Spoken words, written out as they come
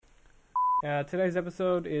Today's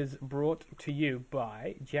episode is brought to you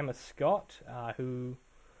by Gemma Scott, who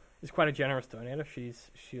is quite a generous donator.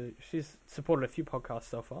 She's supported a few podcasts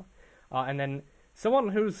so far. And then someone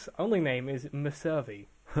whose only name is Meservi.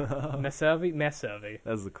 Meservi.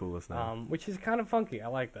 That's the coolest name. Which is kind of funky. I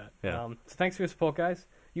like that. Yeah. So thanks for your support, guys.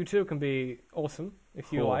 You too can be awesome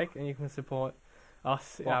if you like, and you can support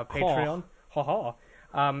us, our Patreon.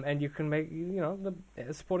 And you can make,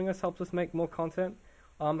 supporting us helps us make more content,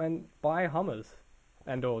 and buy Hummers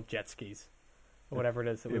and or jet skis, or whatever it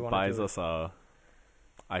is that we want to do. It buys us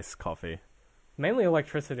iced coffee. Mainly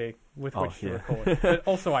electricity with which to record, but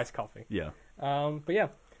also iced coffee. Yeah.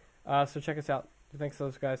 So check us out. Thanks to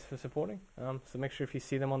those guys for supporting. So make sure if you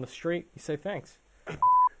see them on the street, you say thanks.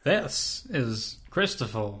 This is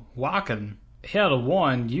Christopher Walken, here to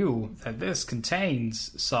warn you that this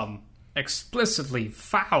contains some explicitly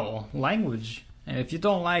foul language. And if you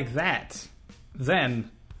don't like that, then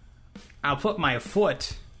I'll put my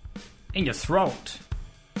foot in your throat.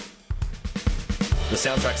 The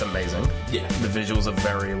soundtrack's amazing. Yeah. The visuals are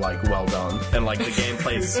very, well done. And, the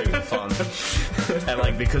gameplay is super fun.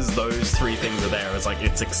 And, because those three things are there,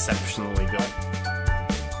 it's exceptionally good.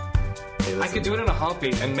 I could do it in a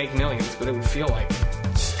heartbeat and make millions, but it would feel like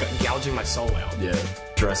just gouging my soul out. Yeah.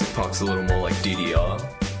 Jurassic Park's a little more like DDR.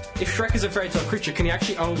 If Shrek is a fairy tale creature, can he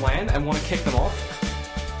actually own land and want to kick them off?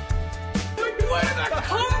 Where did that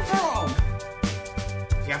come from?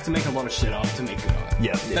 You have to make a lot of shit up to make good art.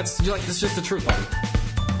 Yeah. That's just the truth of it.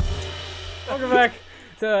 Welcome back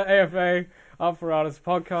to AFA Apparatus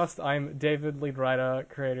Podcast. I'm David, lead writer,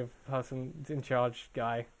 creative person, in charge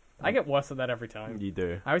guy. I get worse at that every time. You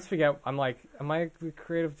do. I always forget. I'm like, am I the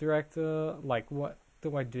creative director? What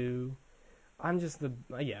do I do? I'm just the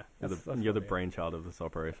You're the brainchild of this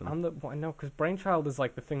operation. No, because brainchild is the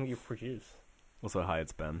thing that you produce. Also, hi,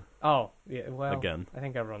 it's Ben. Oh yeah, well, again, I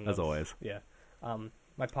think everyone knows. As always. Yeah.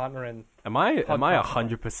 My partner in. Am I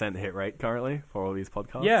 100% hit rate currently for all these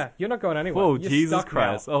podcasts? Yeah, you're not going anywhere. Whoa, you're Jesus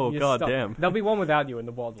Christ! Now. Oh, You're God stuck. damn! There'll be one without you in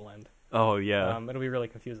the Borderland. Oh yeah. It'll be really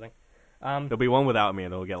confusing. There'll be one without me,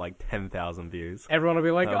 and it'll get 10,000 views. Everyone will be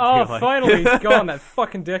like, finally he's gone, that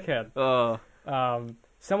fucking dickhead.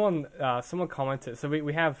 Someone commented. So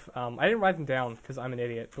we have. I didn't write them down because I'm an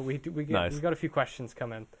idiot, but we got a few questions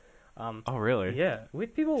come in. Oh really? Yeah,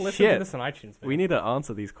 people listen to this on iTunes. We need to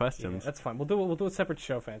answer these questions. Yeah, that's fine. We'll do a separate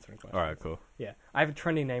show for answering questions. All right, cool. Yeah, I have a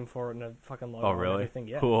trendy name for it and a fucking logo. Oh really? And everything.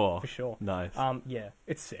 Yeah, cool. For sure. Nice. Yeah,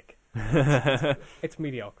 it's sick. It's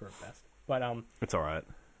mediocre at best, but it's all right.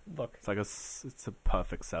 Look, it's a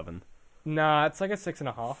perfect 7. Nah, it's like a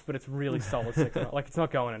 6.5, but it's really solid 6.5. It's not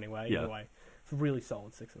going anywhere either way. It's really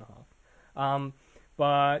solid 6.5.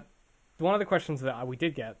 But one of the questions that we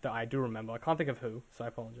did get that I do remember, I can't think of who, so I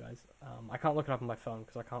apologize. I can't look it up on my phone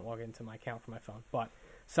because I can't log into my account from my phone. But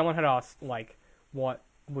someone had asked what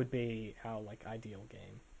would be our ideal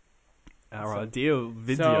game. Our ideal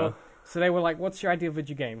video. So they were like, "What's your ideal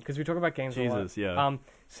video game?" Because we talk about games a lot. Yeah.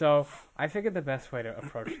 So I figured the best way to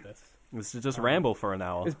approach this is to just ramble for an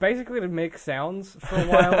hour. Is basically to make sounds for a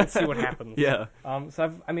while and see what happens. Yeah. I'm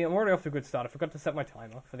already off to a good start. I forgot to set my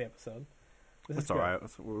timer for the episode. That's all right.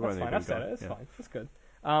 That's fine. I've set it. It's fine. It's good.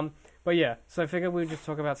 But yeah, so I figured we'd just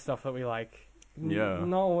talk about stuff that we like. Yeah.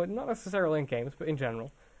 No, not necessarily in games, but in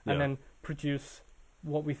general, and then produce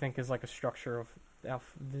what we think is a structure of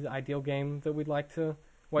the ideal game that we'd like to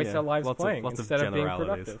waste our lives playing instead of being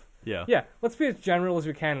productive. Yeah. Let's be as general as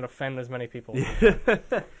we can and offend as many people as we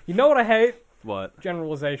can. You know what I hate? What?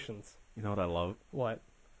 Generalizations. You know what I love? What?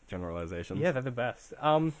 Generalizations. Yeah, they're the best.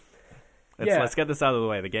 Let's get this out of the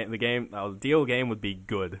way. Our ideal game would be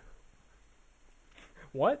good.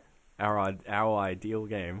 What? Our ideal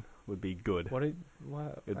game would be good.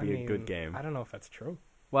 It'd be a good game. I don't know if that's true.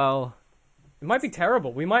 Well, it might be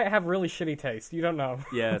terrible. We might have really shitty taste. You don't know.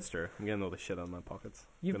 Yeah, that's true. I'm getting all the shit out of my pockets.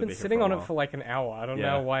 You've been sitting on it for an hour. I don't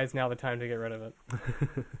know why is now the time to get rid of it.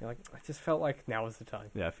 You're I just felt like now is the time.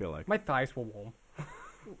 Yeah, I feel like. My thighs were warm.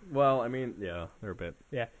 Well, they're a bit.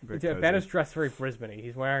 Yeah, Ben is dressed very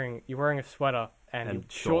Brisbane-y. You're wearing a sweater and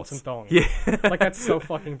shorts and thongs. Yeah, that's so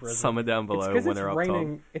fucking Brisbane. Summer down below, winter up top.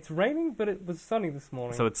 It's raining, but it was sunny this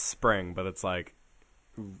morning. So it's spring, but it's and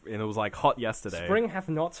it was hot yesterday. Spring have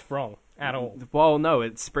not sprung at all. Well, no,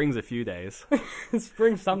 it springs a few days.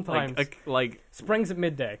 Spring sometimes. Spring's at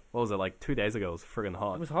midday. What was it, 2 days ago? It was friggin'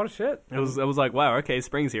 hot. It was hot as shit. It was wow, okay,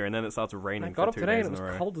 spring's here, and then it starts raining. I got up today and it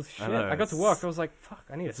was cold as shit. I got to work. I was like, fuck,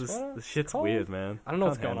 I need a sweater. This shit's weird, man. I don't know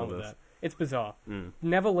what's going on with that. It's bizarre.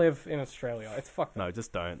 Never live in Australia. It's fucked up. No,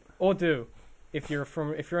 just don't. Or do. If you're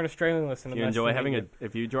an Australian listener, if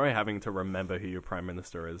you enjoy having to remember who your prime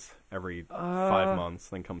minister is every 5 months,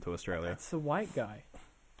 then come to Australia. It's the white guy.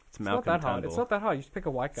 It's Malcolm not that hard. Turnbull. It's not that hard. You just pick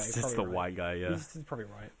a white guy. It's just the white guy, yeah. He's probably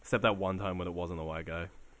right. Except that one time when it wasn't a white guy.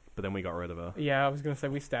 But then we got rid of her. Yeah, I was going to say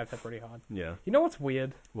we stabbed her pretty hard. Yeah. You know what's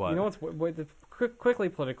weird? What? You know what's weird? Quickly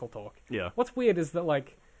political talk. Yeah. What's weird is that,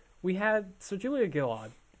 like, we had... So Julia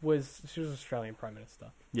Gillard she was Australian Prime Minister.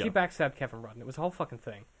 Yeah. She backstabbed Kevin Rudd, and it was a whole fucking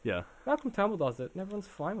thing. Yeah. Malcolm Turnbull does it, and everyone's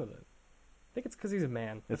fine with it. I think it's because he's a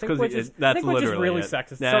man. It's because that's we're just really it.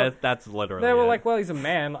 sexist. Yeah, so that's literally they were it. like, well, he's a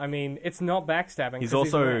man. I mean, it's not backstabbing. He's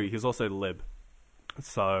also lib.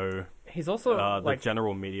 So he's also the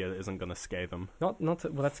general media isn't going to scare them. Well,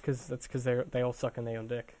 that's because they all suck in their own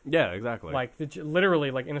dick. Yeah, exactly. Like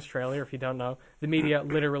literally, like in Australia, if you don't know, the media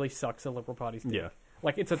literally sucks the Liberal Party's dick. Yeah.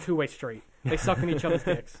 Like it's a two-way street. They suck in each other's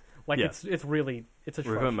dicks. Like it's atrocious.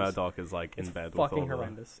 Rupert Murdoch is like in bed with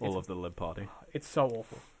all of the Lib Party. It's so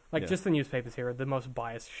awful. Like just the newspapers here are the most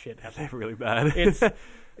biased shit ever. They're really bad. It's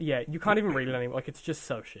you can't even read it anymore. Like it's just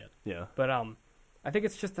so shit. Yeah. But I think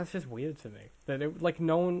that's just weird to me that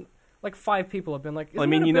no one, like 5 people have been like, I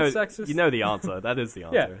mean, sexist? You know the answer. That is the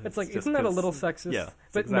answer. Yeah, it's like, isn't that a little sexist? Yeah,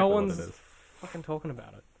 but exactly no one's fucking talking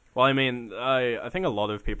about it. Well, I mean, I think a lot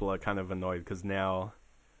of people are kind of annoyed because now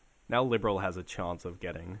Liberal has a chance of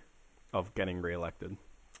getting re-elected.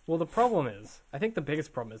 Well, the problem is, I think the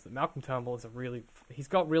biggest problem is that Malcolm Turnbull he's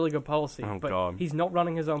got really good policy, but he's not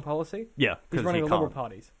running his own policy. Yeah, he's running the Liberal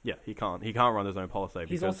parties. Yeah, he can't run his own policy.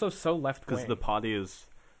 He's also so left wing because the party is,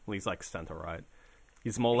 well, he's like centre right.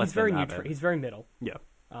 He's more or less. He's very neutral. He's very middle. Yeah,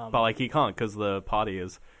 but like he can't because the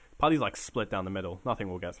party's like split down the middle. Nothing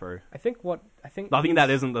will get through. Nothing that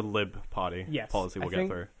isn't the Lib Party policy will get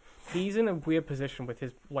through. He's in a weird position with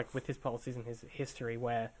his policies and his history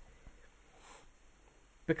where,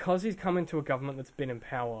 because he's come into a government that's been in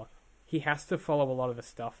power, he has to follow a lot of the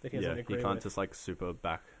stuff that he doesn't agree with. He can't just like super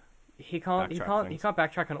back. He can't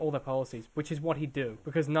backtrack on all their policies, which is what he'd do,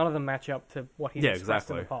 because none of them match up to what he's expressed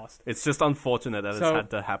in the past. It's just unfortunate that it's had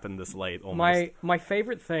to happen this late. Almost. My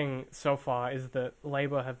favorite thing so far is that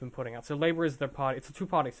Labour have been putting out. So Labour is their party. It's a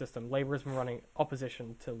 2-party system. Labour has been running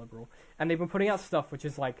opposition to Liberal, and they've been putting out stuff which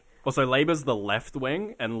is like. Also, Labour's the left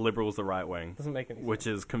wing and Liberal's the right wing. Doesn't make any sense. Which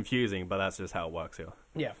is confusing, but that's just how it works here.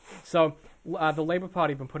 Yeah. So the Labour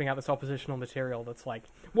Party have been putting out this oppositional material that's like,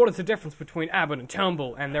 what is the difference between Abbott and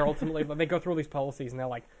Turnbull? And they're ultimately they go through all these policies and they're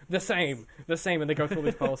like the same, and they go through all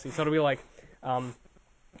these policies. So it'll be like,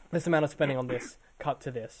 this amount of spending on this, cut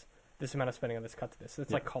to this. This amount of spending on this, cut to this. So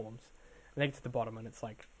it's like columns. And they get to the bottom and it's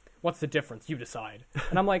like, what's the difference? You decide.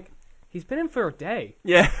 And I'm like, he's been in for a day.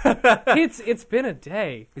 Yeah. it's been a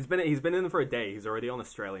day. He's been in for a day. He's already on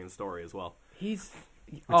Australian Story as well. Which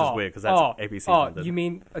is weird because that's ABC funded.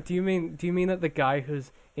 Do you mean that the guy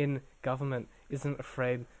who's in government isn't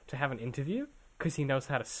afraid to have an interview because he knows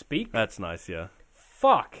how to speak? That's nice, yeah.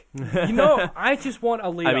 Fuck. I just want a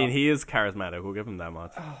leader. I mean, he is charismatic. We'll give him that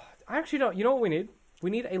much. I actually don't. You know what we need? We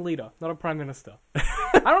need a leader, not a prime minister.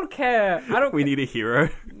 I don't care. We need a hero.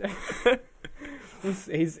 He's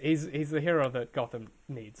the hero that Gotham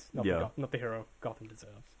needs, not the hero Gotham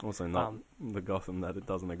deserves. Also, not the Gotham that it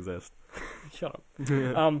doesn't exist. Shut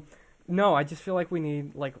up. No, I just feel like we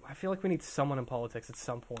need someone in politics at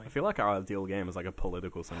some point. I feel like our ideal game is like a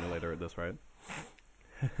political simulator at this rate.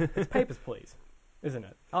 It's Papers, Please, isn't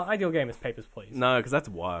it? Our ideal game is Papers, Please. No, because that's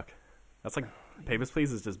work. That's like Papers,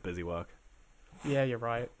 Please is just busy work. Yeah, you're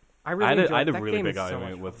right. I had a really big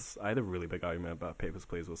argument about Papers,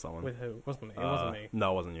 Please with someone. With who? It wasn't me.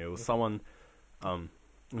 No, it wasn't you. It was someone. It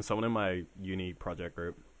was someone in my uni project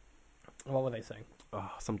group. What were they saying?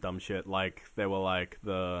 Oh, some dumb shit. Like they were like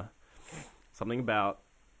something about.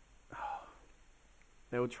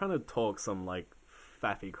 They were trying to talk some like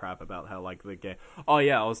faffy crap about how like the game. Oh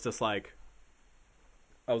yeah, I was like,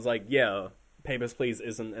 yeah, Papers, Please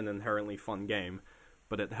isn't an inherently fun game,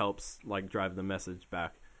 but it helps like drive the message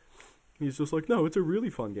back. He's just like, no, it's a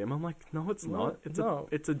really fun game. I'm like, no, it's not.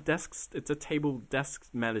 It's a table desk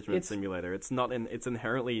management simulator. It's not it's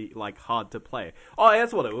inherently like hard to play. Oh,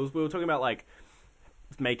 that's what it was. We were talking about like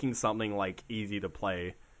making something like easy to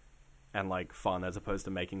play and like fun as opposed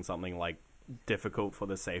to making something like difficult for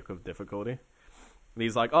the sake of difficulty. And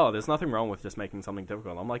he's like, oh, there's nothing wrong with just making something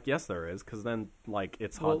difficult. I'm like, yes, there is, because then like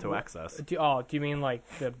it's hard to access. Do you mean like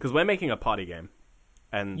the? Because we're making a party game,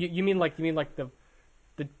 and you mean like the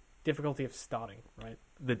difficulty of starting, right?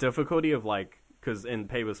 The difficulty of like, because in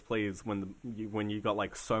Papers, Please, when you got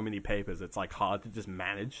like so many papers, it's like hard to just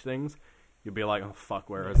manage things. You'll be like, oh fuck,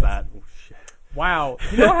 where is that? Oh shit. Wow.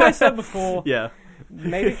 You know how I said before? Yeah.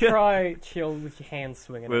 Maybe try chill with your hands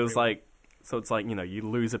swinging. It was like, so it's like, you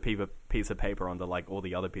lose a piece of paper onto like all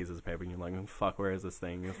the other pieces of paper, and you're like, oh, fuck, where is this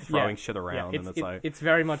thing? You're throwing shit around, and it's like, it's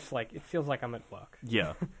very much like, it feels like I'm at work.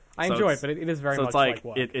 Yeah. I enjoy it, but it is very much it's like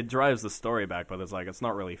work. it drives the story back, but it's like it's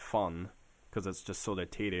not really fun because it's just sort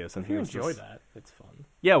of tedious. And if you enjoy that, it's fun.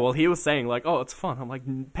 Yeah, well, he was saying like, "Oh, it's fun." I'm like,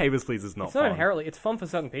 "Papers, Please is not It's fun." not inherently. It's fun for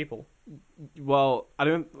certain people. Well, I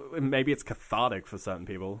don't. Maybe it's cathartic for certain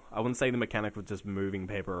people. I wouldn't say the mechanic of just moving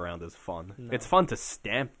paper around is fun. No. It's fun to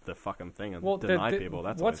stamp the fucking thing and deny people.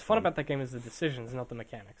 That's what's fun fun about that game is the decisions, not the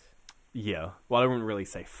mechanics. Yeah. Well, I wouldn't really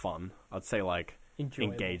say fun. I'd say like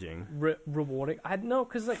Enjoyable. engaging. Rewarding. I no,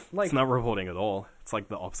 because like It's not rewarding at all. It's like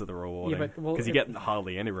the opposite of rewarding. Yeah, but because you get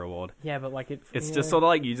hardly any reward. Yeah, but like It's just sort of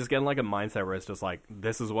like you just get in like a mindset where it's just like,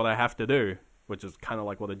 this is what I have to do, which is kind of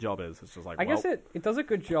like what a job is. It's just like, I guess it does a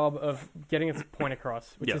good job of getting its point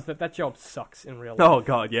across, which is that job sucks in real life. Oh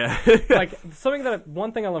god, yeah. Like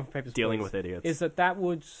one thing I love from Papers, dealing Please with idiots is that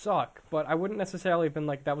would suck, but I wouldn't necessarily have been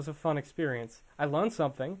like that was a fun experience. I learned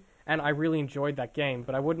something. And I really enjoyed that game,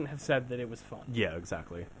 but I wouldn't have said that it was fun. Yeah,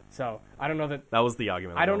 exactly. So, I don't know that... That was the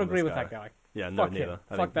argument. I don't agree with that guy. Yeah, no, Fuck neither. him.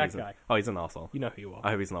 Fuck that guy. Oh, he's an arsehole. You know who you are.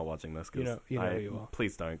 I hope he's not watching this. You know who you are.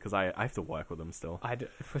 Please don't, because I have to work with him still.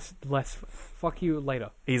 Fuck you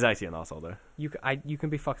later. He's actually an arsehole, though. You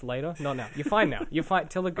can be fucked later? Not now. You're fine now. You're fine.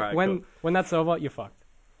 Till Right, when that's over, you're fucked.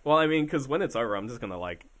 Well, I mean, because when it's over, I'm just going to,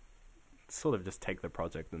 like, sort of just take the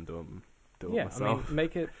project and do it myself. I mean,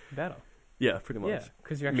 make it better. Yeah, pretty much. Yeah,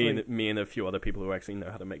 because you actually... Me and a few other people who actually know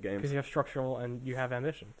how to make games. Because you have structural and you have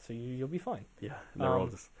ambition, so you'll be fine. Yeah, they're all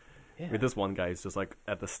just... Yeah. With this one guy, he's just like,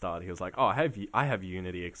 at the start, he was like, oh, I have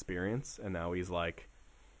Unity experience, and now he's like,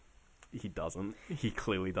 he doesn't. He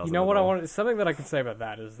clearly doesn't. You know what I want? Something that I can say about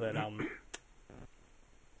that is that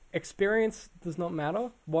experience does not matter.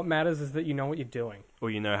 What matters is that you know what you're doing. Or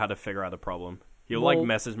you know how to figure out a problem. He'll like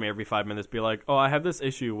message me every 5 minutes, be like, oh, I have this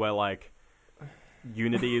issue where like...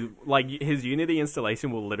 Unity, like his Unity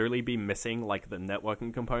installation will literally be missing like the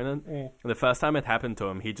networking component. Yeah. And the first time it happened to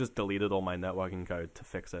him, he just deleted all my networking code to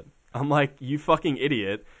fix it. I'm like, you fucking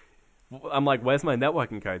idiot. I'm like, where's my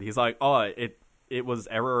networking code? He's like, oh, it was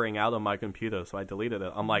erroring out on my computer, so I deleted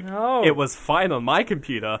it. I'm like, no. It was fine on my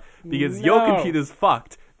computer because your computer's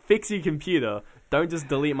fucked. Fix your computer. Don't just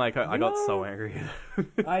delete my code. I got so angry.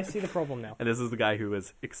 I see the problem now. And this is the guy who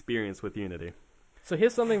is experienced with Unity. So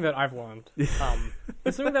here's something that I've learned. It's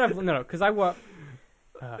something that because I work.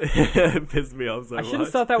 It pissed me off so much. I shouldn't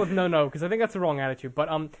start that with no, because I think that's the wrong attitude. But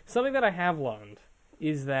something that I have learned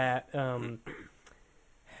is that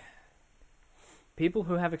people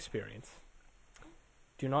who have experience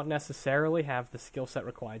do not necessarily have the skill set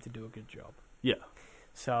required to do a good job. Yeah.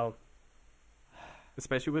 So,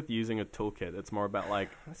 especially with using a toolkit, it's more about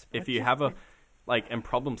like if you have a. Like, and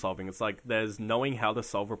problem solving, it's like there's knowing how to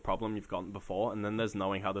solve a problem you've gotten before, and then there's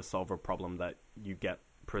knowing how to solve a problem that you get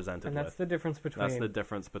presented with. And that's the difference between... That's the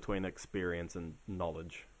difference between experience and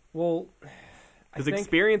knowledge. Well, because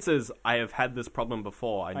experience is, I have had this problem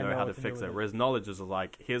before, I know how to fix it. Whereas knowledge is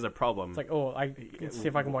like, here's a problem. It's like, let's see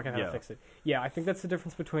if I can work out how to fix it. Yeah, I think that's the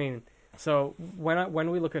difference between... So, when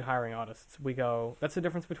we look at hiring artists, we go, that's the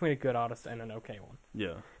difference between a good artist and an okay one.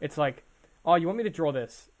 Yeah. It's like, oh, you want me to draw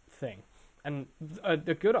this thing? And a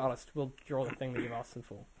good artist will draw the thing that you've asked them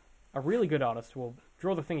for. A really good artist will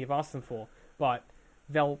draw the thing you've asked them for, but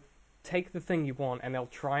they'll take the thing you want and they'll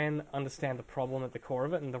try and understand the problem at the core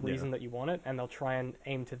of it and the reason that you want it, and they'll try and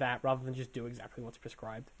aim to that rather than just do exactly what's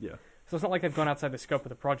prescribed. Yeah. So it's not like they've gone outside the scope of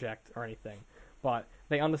the project or anything, but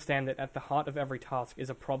they understand that at the heart of every task is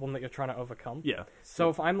a problem that you're trying to overcome. Yeah. So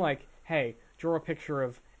if I'm like, hey, draw a picture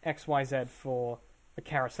of XYZ for a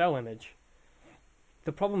carousel image,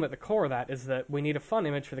 the problem at the core of that is that we need a fun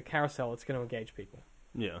image for the carousel that's going to engage people.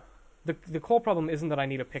 Yeah. The core problem isn't that I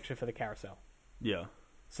need a picture for the carousel. Yeah.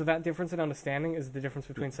 So that difference in understanding is the difference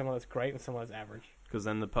between someone that's great and someone that's average. Because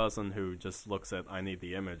then the person who just looks at, I need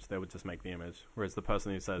the image, they would just make the image. Whereas the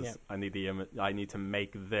person who says, I need the image, I need to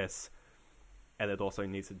make this, and it also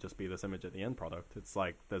needs to just be this image at the end product. It's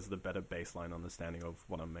like, there's the better baseline understanding of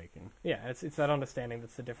what I'm making. Yeah, it's that understanding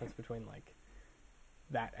that's the difference between, like,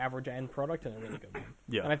 that average end product and a really good one.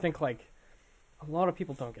 Yeah. And I think, like, a lot of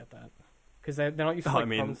people don't get that. Because they're not used to, like,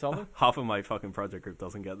 problem solving. Half of my fucking project group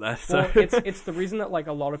doesn't get that. So. Well, it's the reason that, like,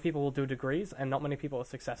 a lot of people will do degrees and not many people are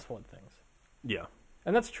successful in things. Yeah.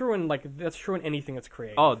 And that's true in anything that's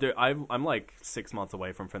creative. Oh, dude, I'm like 6 months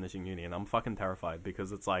away from finishing uni, and I'm fucking terrified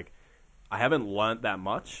because it's like, I haven't learnt that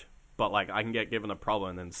much, but, like, I can get given a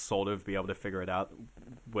problem and sort of be able to figure it out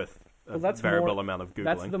with a variable amount of Googling.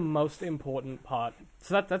 That's the most important part.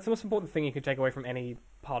 So that's the most important thing you can take away from any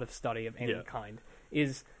part of study of any kind,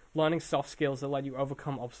 is learning soft skills that let you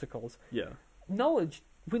overcome obstacles. Yeah. Knowledge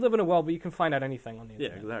We live in a world where you can find out anything on the Yeah,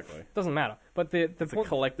 internet. exactly. It doesn't matter. But It's a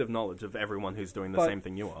collective knowledge of everyone who's doing the same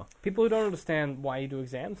thing you are. people who don't understand why you do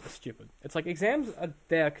exams are stupid. It's like exams are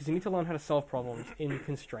there because you need to learn how to solve problems in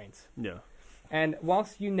constraints. Yeah. And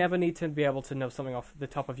whilst you never need to be able to know something off the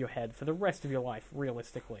top of your head for the rest of your life,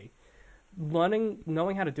 realistically,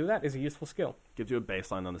 knowing how to do that is a useful skill. Gives you a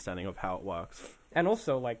baseline understanding of how it works. And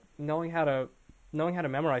also, like, knowing how to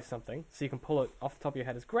memorize something so you can pull it off the top of your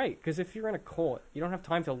head is great. Because if you're in a court, you don't have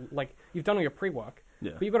time to, like, you've done all your pre-work,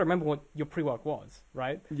 Yeah. but you've got to remember what your pre-work was,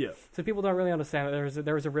 right? Yeah. So people don't really understand that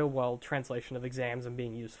there is a real-world translation of exams and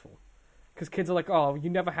being useful. Because kids are like, oh, you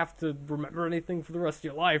never have to remember anything for the rest of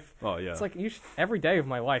your life. Oh, yeah. It's like, every day of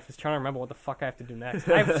my life is trying to remember what the fuck I have to do next.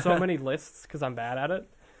 I have so many lists because I'm bad at it.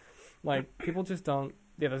 Like, people just don't...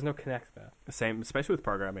 Yeah, there's no connect there. Same, especially with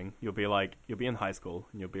programming. You'll be in high school,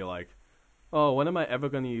 and you'll be like, oh, when am I ever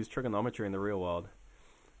going to use trigonometry in the real world?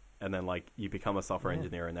 And then, like, you become a software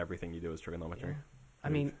engineer, and everything you do is trigonometry. Yeah. I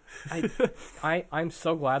mean, I'm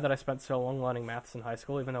so glad that I spent so long learning maths in high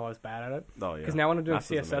school, even though I was bad at it. Oh, yeah. Because now when I'm doing Maths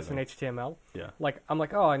is CSS and amazing. HTML, Yeah. like, I'm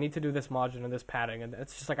like, oh, I need to do this margin and this padding, and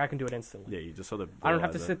it's just like I can do it instantly. Yeah, you just sort of I don't have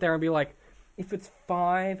to realize sit there and be like, if it's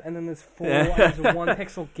 5 and then there's 4 Yeah. and there's a 1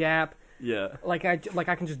 pixel gap, Yeah. like I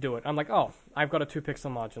can just do it. I'm like, oh, I've got a 2 pixel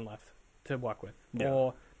margin left to work with, Yeah.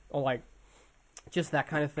 or like just that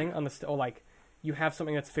kind of thing. Or like you have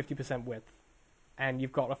something that's 50% width, and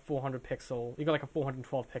you've got a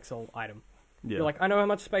 412 pixel item. Yeah. You're like, I know how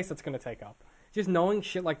much space that's going to take up. Just knowing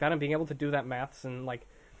shit like that and being able to do that maths and like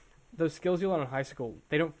those skills you learn in high school,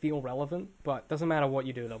 they don't feel relevant, but doesn't matter what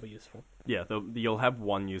you do, they'll be useful. Yeah, you'll have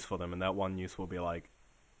one use for them, and that one use will be like,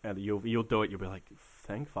 and you'll do it. You'll be like,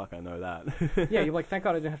 thank fuck I know that. Yeah, you're like, thank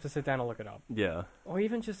God I didn't have to sit down and look it up. Yeah. Or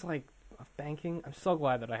even just like banking. I'm so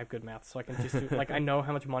glad that I have good maths, so I can just do, like I know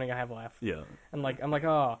how much money I have left, Yeah. and like I'm like,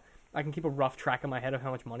 oh, I can keep a rough track in my head of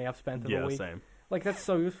how much money I've spent in a Yeah. week. Same. Like that's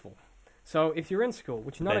so useful. So if you're in school,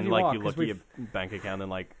 which none Then of you like are, you 'cause look at your we've bank account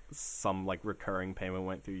and like some like recurring payment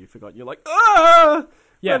went through. You forgot. You're like, ah,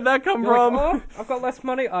 Yeah. where'd that come You're from? like, oh, I've got less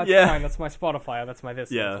money. Oh, it's Yeah. fine. That's my Spotify. Or that's my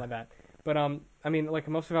this. Yeah. That's my that. But I mean, like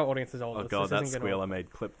most of our audience is older. Oh so god, this that isn't squeal I gonna...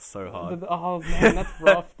 made clipped so hard. Oh man, that's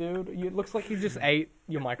rough, dude. It looks like you just ate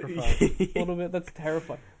your microphone a little bit. That's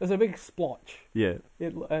terrifying. There's a big splotch. Yeah,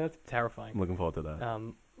 That's terrifying. I'm looking forward to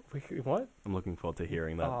that. What? I'm looking forward to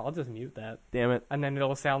hearing that. Oh, I'll just mute that. Damn it. And then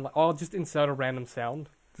it'll sound like... I'll just insert a random sound.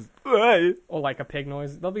 Hey. Or like a pig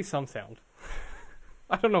noise. There'll be some sound.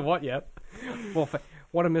 I don't know what yet. Well,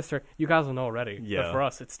 what a mystery. You guys will know already. Yeah. But for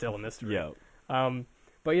us, it's still a mystery. Yeah.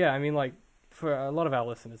 But yeah, I mean, like, for a lot of our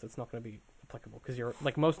listeners, it's not going to be applicable. Because you're...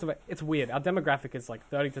 Like, most of it... It's weird. Our demographic is like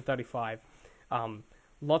 30 to 35.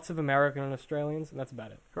 Lots of American and Australians, and that's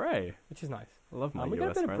about it. Hooray. Which is nice. I love my We got a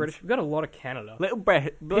US bit of friends. British. We got a lot of Canada. Little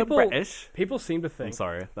People- British. People seem to I'm think...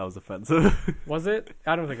 sorry, that was offensive. Was it?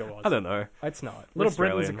 I don't think it was. I don't know. It's not. We're Little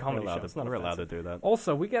Britain's a Australian. comedy We're allowed show. It's to, not we're allowed offensive. to do that.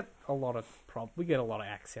 Also, we get a lot of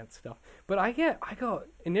accent stuff. But I got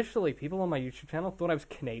initially people on my YouTube channel thought I was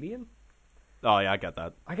Canadian. Oh yeah, I get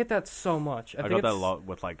that. I get that so much. I got that a lot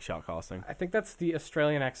with like shoutcasting. I think that's the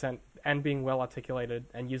Australian accent and being well articulated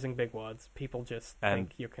and using big words. People just And-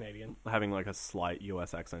 think you're Canadian. Having like a slight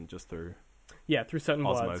US accent just through Yeah, through certain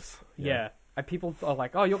words. osmosis. Yeah. And people are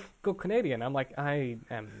like, "Oh, you're Canadian." I'm like, I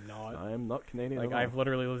am not. I am not Canadian. Like at all. I've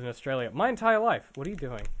literally lived in Australia my entire life. What are you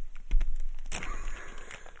doing?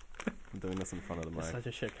 I'm doing this in front of the You're mic. such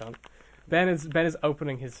a shit cunt. Ben is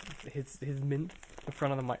opening his mint in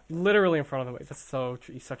front of the mic, literally in front of the mic. That's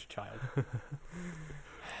he's such a child. The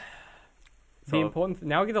So- important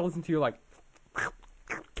now I get to listen to you like,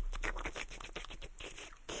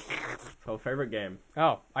 So favorite game.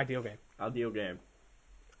 oh, ideal game. Ideal game.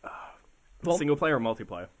 Well- Single player or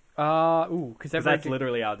multiplayer? Because Because that's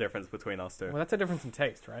literally our difference between us two. well, that's a difference in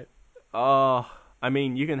taste, right? I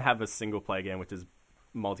mean, you can have a single player game which is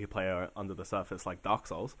multiplayer under the surface, like Dark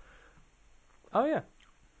Souls. Oh yeah,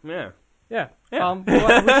 Yeah. yeah. Yeah.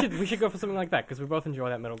 Well, we should go for something like that because we both enjoy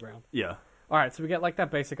that middle ground. Yeah. All right, so we get like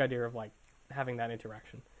that basic idea of like having that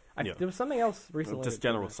interaction. Yeah. There was something else recently. Just that did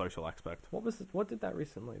general that. social aspect. What did that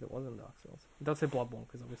recently that wasn't Dark Souls? Don't say Bloodborne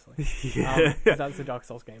because obviously. Yeah. Because that's a Dark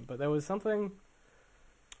Souls game. But there was something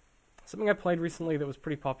I played recently that was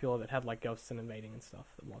pretty popular that had like ghosts and invading and stuff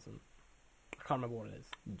that wasn't. I can't remember what it is.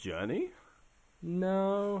 Journey?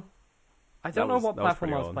 No. I That don't know was- what that was platform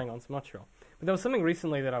I pretty was old. playing on, so I'm not sure. But there was something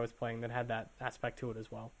recently that I was playing that had that aspect to it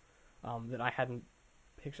as well. That I hadn't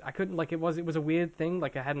pictured. I couldn't, like, it was a weird thing,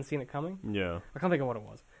 like I hadn't seen it coming. Yeah. I can't think of what it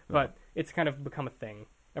was. But it's kind of become a thing.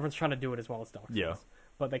 Everyone's trying to do it as well as Dark Souls. Yeah.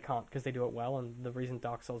 But they can't because they do it well, and the reason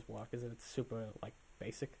Dark Souls work is that it's super, like,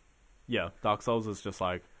 basic. Yeah. Dark Souls is just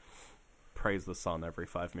like praise the sun every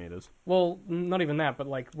 5 meters. Well, not even that, but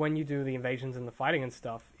like when you do the invasions and the fighting and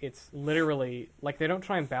stuff, it's literally like they don't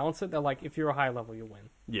try and balance it. They're like, if you're a high level, you'll win.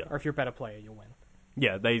 Yeah. Or if you're a better player, you'll win.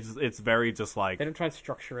 Yeah, it's very just like They don't try and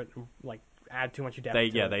structure it and like add too much depth.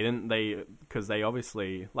 because they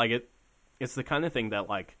obviously like it. It's the kind of thing that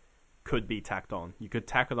like could be tacked on. You could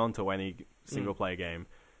tack it onto any single player game,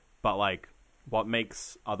 but like what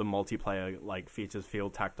makes other multiplayer like features feel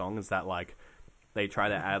tacked on is that like they try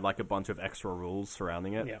to add like a bunch of extra rules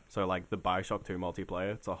surrounding it. Yeah. So like the BioShock 2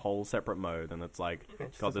 multiplayer, it's a whole separate mode, and it's like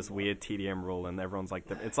got this weird TDM rule, and everyone's like,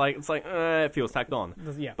 it feels tacked on.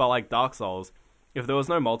 Yeah. But like Dark Souls, if there was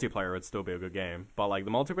no multiplayer, it'd still be a good game. But like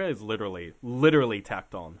the multiplayer is literally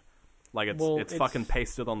tacked on. Like it's fucking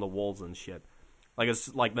pasted on the walls and shit. Like it's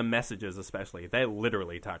just, like the messages especially, they're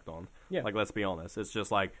literally tacked on. Yeah. Like let's be honest, it's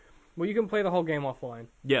just like Well, you can play the whole game offline.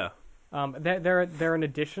 yeah. They're an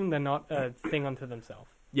addition. They're not a thing unto themselves.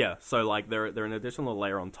 Yeah, so like they're an additional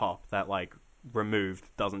layer on top that like removed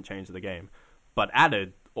doesn't change the game, but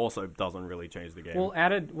added also doesn't really change the game. Well,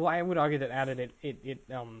 I would argue that added it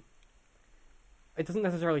doesn't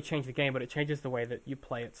necessarily change the game, but it changes the way that you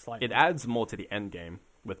play it slightly. It adds more to the end game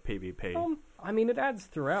with PvP. I mean, it adds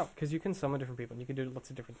throughout because you can summon different people and you can do lots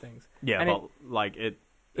of different things. Yeah, and but like it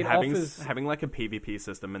having like a PvP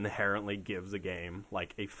system inherently gives a game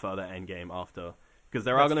like a further end game after. Because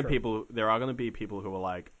there are going to be people who are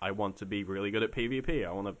like, I want to be really good at PvP.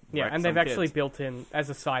 I want to and they've actually built in as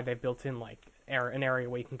a side. They've built in like an area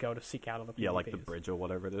where you can go to seek out other PvPs. Yeah, like the bridge or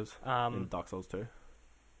whatever it is in Dark Souls 2.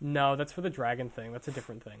 No, that's for the dragon thing. That's a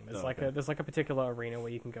different thing. There's there's a particular arena where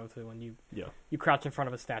you can go to and you crouch in front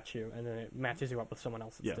of a statue and then it matches you up with someone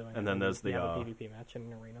else that's doing it. And then there's you have a PvP match in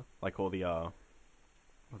an arena. Like all the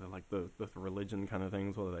what are like the religion kind of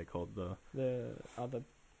things? What are they called? The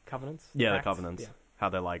covenants. Yeah, the covenants. Yeah. How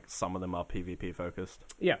they're like some of them are PvP focused.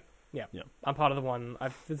 Yeah. I'm part of the one.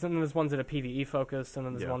 There's ones that are PvE focused, and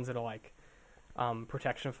then there's ones that are like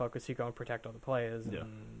protection focused. You go and protect other players.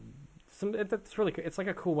 And that's really it's like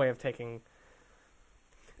a cool way of taking.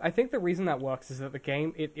 I think the reason that works is that the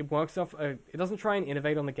game it works off. It doesn't try and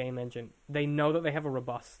innovate on the game engine. They know that they have a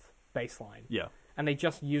robust baseline. Yeah. And they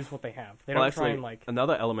just use what they have. They don't try and like.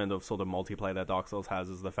 Another element of sort of multiplayer that Dark Souls has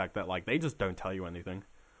is the fact that like they just don't tell you anything.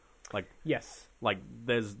 Like yes, like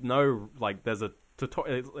there's no like there's a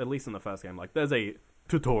tutorial at least in the first game. Like there's a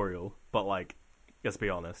tutorial, but like let's be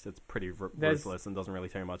honest, it's pretty ruthless and doesn't really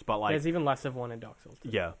tell you much. But like there's even less of one in Dark Souls 2.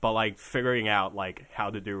 Yeah, but like figuring out like how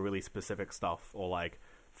to do really specific stuff, or like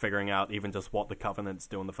figuring out even just what the covenants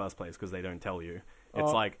do in the first place because they don't tell you.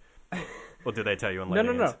 It's like, or do they tell you in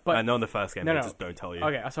later? No. But I know in the first game they just don't tell you.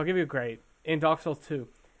 Okay, so I'll give you a grade. In Dark Souls 2,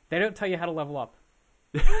 they don't tell you how to level up.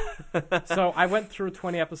 So I went through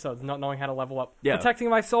 20 episodes not knowing how to level up, protecting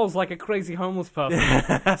my souls like a crazy homeless person,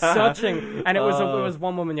 searching, and it was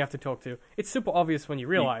one woman you have to talk to. It's super obvious when you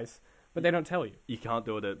realize, but they don't tell you. You can't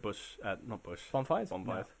do it at Bonfires.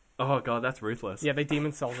 No. Oh god, that's ruthless. Yeah, they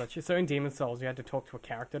Demon Souls at you. So in Demon Souls, you had to talk to a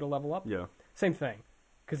character to level up. Yeah, same thing,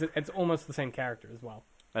 because it's almost the same character as well.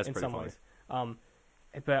 That's in pretty some funny.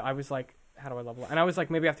 ways. But I was like, how do I level up? And I was like,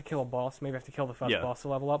 maybe I have to kill a boss. Maybe I have to kill the first boss to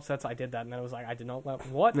level up. So I did that, and then I was like, I did not level.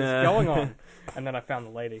 What is going on? And then I found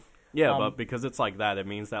the lady. Yeah, but because it's like that, it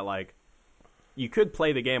means that like you could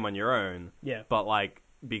play the game on your own. Yeah. But like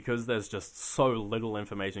because there's just so little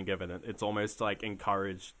information given, it's almost like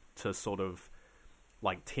encouraged to sort of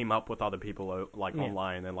like team up with other people like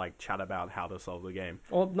online and like chat about how to solve the game.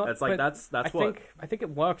 Well, not. It's like that's I think it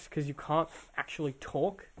works because you can't actually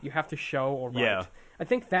talk. You have to show or write. Yeah. I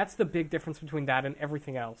think that's the big difference between that and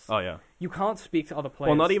everything else. Oh yeah. You can't speak to other players.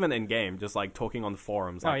 Well, not even in game, just like talking on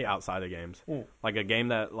forums, like outside of games. Mm. Like a game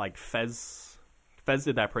that like Fez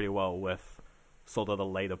did that pretty well with sort of the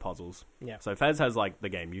later puzzles. Yeah. So Fez has like the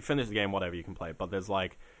game. You finish the game, whatever, you can play it. But there's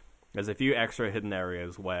a few extra hidden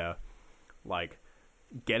areas where like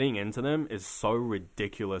getting into them is so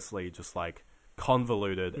ridiculously just like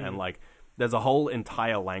convoluted and like there's a whole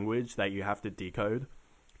entire language that you have to decode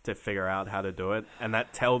to figure out how to do it, and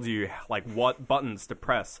that tells you like what buttons to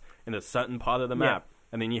press in a certain part of the map,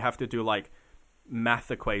 and then you have to do like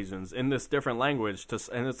math equations in this different language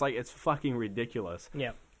and it's like it's fucking ridiculous.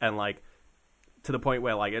 Yeah. And like to the point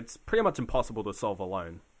where like it's pretty much impossible to solve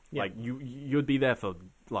alone. Yeah. Like you'd be there for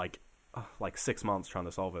like 6 months trying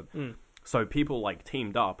to solve it. Mm. So people like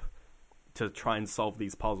teamed up to try and solve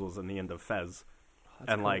these puzzles in the end of Fez.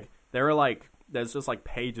 And cool. Like there's just like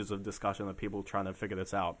pages of discussion of people trying to figure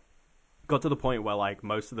this out. Got to the point where like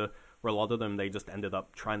a lot of them they just ended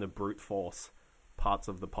up trying to brute force parts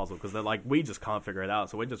of the puzzle because they're like, we just can't figure it out,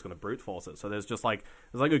 so we're just going to brute force it. So there's like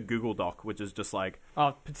a Google Doc which is just like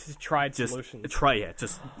tried solutions.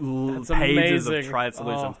 Just pages amazing. of tried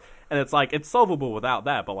solutions, and it's like it's solvable without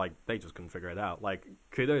that, but like they just couldn't figure it out. Like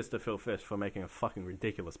kudos to Phil Fish for making a fucking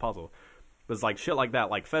ridiculous puzzle. There's like shit like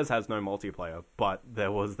that. Like Fez has no multiplayer, but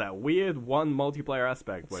there was that weird one multiplayer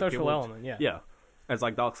aspect where social element. Yeah. It's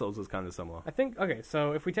like Dark Souls is kind of similar. I think, okay,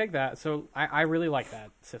 so if we take that, so I really like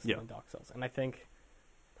that system in Dark Souls, and I think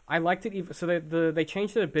I liked it even, so they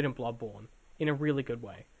changed it a bit in Bloodborne in a really good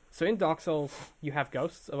way. So in Dark Souls, you have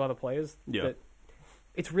ghosts of other players. Yeah.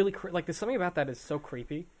 That like, there's something about that is so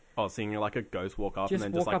creepy. Oh, seeing like a ghost walk up Just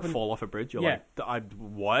and then just like fall off a bridge. You're like,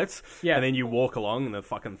 what? Yeah. And then you walk along and the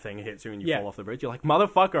fucking thing hits you and you fall off the bridge. You're like,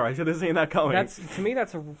 motherfucker, I should have seen that coming. To me,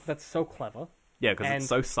 that's so clever. Yeah, because it's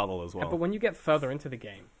so subtle as well. But when you get further into the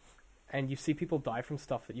game, and you see people die from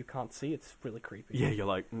stuff that you can't see, it's really creepy. Yeah, you're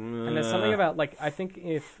like... And there's something about, like, I think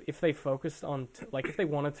if they focused on... like, if they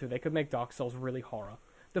wanted to, they could make Dark Souls really horror.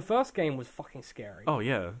 The first game was fucking scary. Oh,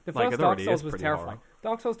 yeah. The first Dark Souls was terrifying. Horror.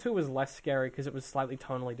 Dark Souls 2 was less scary because it was slightly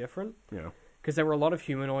tonally different. Yeah. Because there were a lot of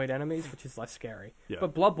humanoid enemies, which is less scary. Yeah.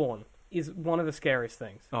 But Bloodborne is one of the scariest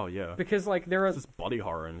things. Oh, yeah. Because, like, there are... It's just body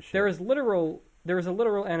horror and shit. There is a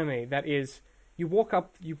literal enemy that is... you're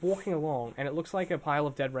walking along, and it looks like a pile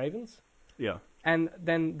of dead ravens. Yeah. And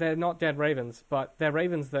then they're not dead ravens, but they're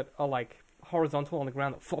ravens that are, like, horizontal on the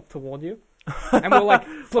ground that flop toward you. And will, like,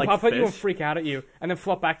 flip up at you and freak out at you, and then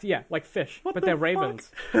flop back to you, like fish. But they're ravens.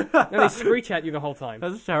 And they screech at you the whole time.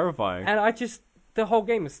 That's terrifying. And the whole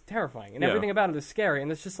game is terrifying, and everything about it is scary,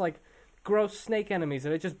 and it's just, like, gross snake enemies,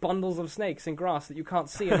 and it's just bundles of snakes in grass that you can't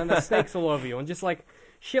see, and then there's snakes all over you, and just, like,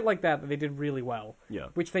 shit like that they did really well. Yeah.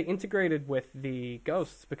 Which they integrated with the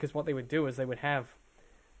ghosts, because what they would do is they would have...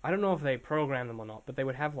 I don't know if they programmed them or not, but they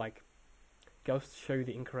would have, like, ghosts show you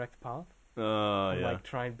the incorrect path. And, like,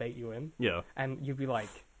 try and bait you in. Yeah. And you'd be like,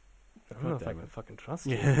 I don't know if I can fucking trust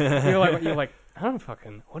you. Yeah. You're like, I don't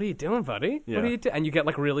fucking, what are you doing, buddy? Yeah. What are you doing? And you get,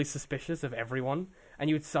 like, really suspicious of everyone. And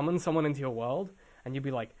you would summon someone into your world, and you'd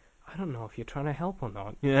be like, I don't know if you're trying to help or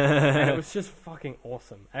not. Yeah. And it was just fucking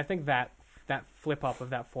awesome. And I think that flip up of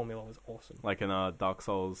that formula was awesome. Like in Dark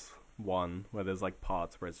Souls 1, where there's, like,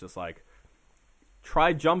 parts where it's just like,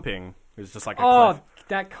 try jumping. It's just like a cliff.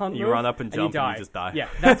 That cunt You move, run up and jump and you just die. Yeah,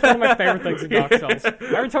 that's one of my favorite things in Dark Souls.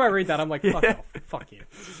 Every time I read that, I'm like, fuck off. Fuck you.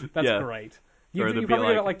 That's great. You probably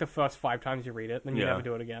do it like the first 5 times you read it, then you never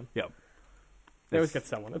do it again. Yep. They always get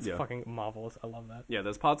someone. It's fucking marvelous. I love that. Yeah,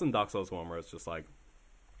 there's parts in Dark Souls 1 where it's just like,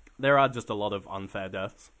 there are just a lot of unfair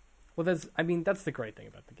deaths. Well, that's the great thing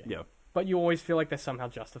about the game. Yeah. But you always feel like they're somehow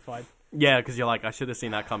justified. Yeah, because you're like, I should have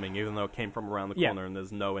seen that coming, even though it came from around the corner and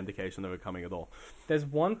there's no indication of it coming at all. There's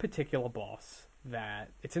one particular boss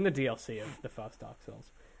that, it's in the DLC of the first Dark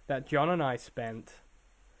Souls, that John and I spent,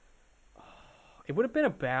 it would have been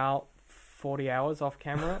about 40 hours off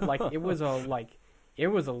camera. Like, it was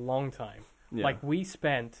a long time. Yeah. Like, we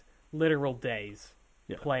spent literal days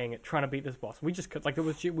playing it, trying to beat this boss. We just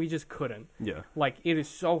we just couldn't. Yeah. Like, it is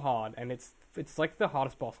so hard, and it's like the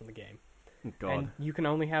hardest boss in the game. God. And you can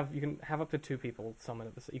have up to 2 people summon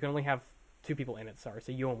at this. You can only have 2 people in it. Sorry,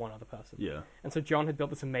 so you and one other person. Yeah. And so John had built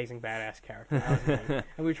this amazing badass character, and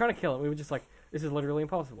we were trying to kill it. We were just like, this is literally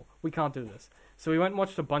impossible. We can't do this. So we went and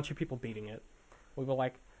watched a bunch of people beating it. We were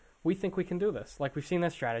like, we think we can do this. Like, we've seen their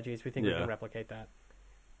strategies. We think we can replicate that.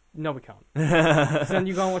 No, we can't. So then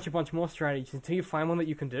you go and watch a bunch more strategies until you find one that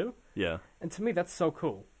you can do. Yeah. And to me, that's so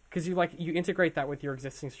cool. Because you integrate that with your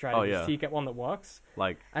existing strategies so you get one that works.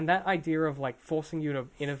 Like, and that idea of, like, forcing you to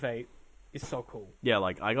innovate is so cool. Yeah,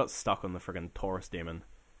 like, I got stuck on the friggin' Taurus demon.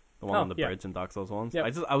 The one on the bridge in Dark Souls 1.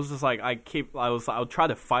 Yep. I was just like, I would try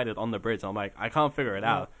to fight it on the bridge. I'm like, I can't figure it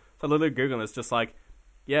out. So I literally Googled it. It's just like,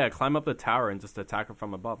 yeah, climb up the tower and just attack it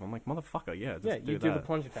from above. I'm like, motherfucker, just do that. Do the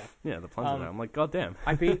plunge attack. Yeah, the plunge attack. I'm like, goddamn.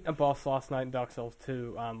 I beat a boss last night in Dark Souls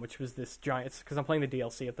 2, which was this giant... It's because I'm playing the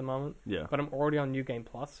DLC at the moment. Yeah. But I'm already on New Game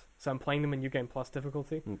Plus, so I'm playing them in New Game Plus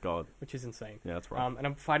difficulty. Oh, God. Which is insane. Yeah, that's right. And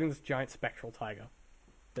I'm fighting this giant spectral tiger.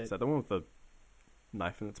 Is that the one with the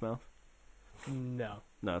knife in its mouth? No.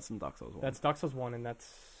 No, it's in Dark Souls 1. That's Dark Souls 1, and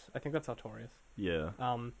I think that's Artorias. Yeah.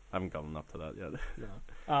 I haven't gotten up to that yet.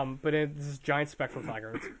 No. But it's this giant spectral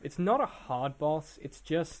tiger. It's not a hard boss. It's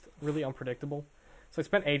just really unpredictable. So I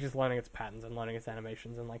spent ages learning its patterns and learning its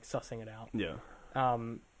animations and, like, sussing it out. Yeah.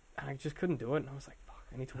 And I just couldn't do it. And I was like, fuck,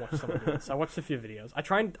 I need to watch someone do it. So I watched a few videos. I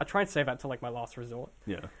try and save that to, like, my last resort.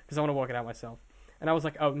 Yeah. Because I want to work it out myself. And I was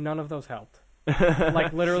like, oh, none of those helped.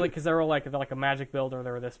 Like, literally, because they're like a magic build or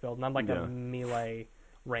they were this build. And I'm like a melee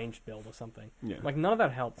ranged build or something. Yeah. Like, none of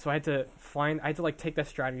that helped. So I had to like take their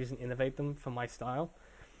strategies and innovate them for my style.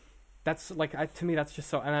 that's like to me that's just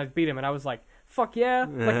so. And I beat him, and I was like, fuck yeah!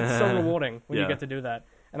 Like it's so rewarding when you get to do that.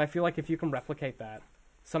 And I feel like if you can replicate that,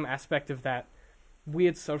 some aspect of that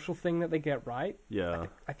weird social thing that they get right,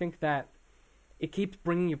 I think that it keeps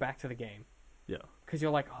bringing you back to the game. Yeah. Because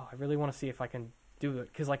you're like, oh, I really want to see if I can do it.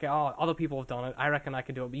 Because like, oh, other people have done it. I reckon I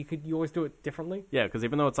could do it. But you always do it differently. Yeah, because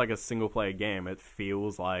even though it's like a single player game, it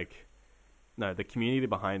feels like the community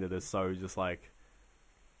behind it is so just like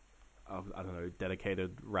I don't know,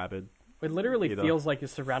 dedicated, rabid. It literally feels like you're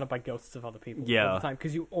surrounded by ghosts of other people all the time,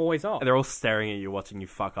 because you always are. And they're all staring at you, watching you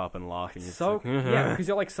fuck up and laughing. So yeah, because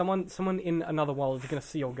you're like someone in another world is gonna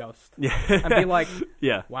see your ghost, and be like,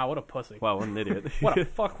 wow, what a pussy, wow, what an idiot, what a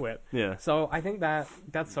fuckwit. Yeah. So I think that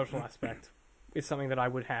social aspect is something that I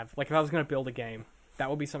would have. Like if I was gonna build a game, that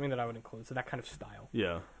would be something that I would include. So that kind of style.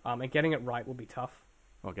 Yeah. And getting it right would be tough.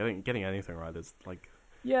 Well, getting anything right is like.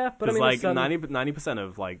 Yeah, but I mean, like 90%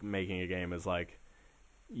 of like making a game is like.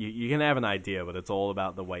 You can have an idea, but it's all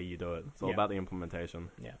about the way you do it. It's all about the implementation.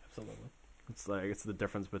 Yeah, absolutely. It's like it's the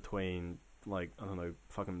difference between like I don't know,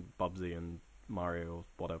 fucking Bubsy and Mario or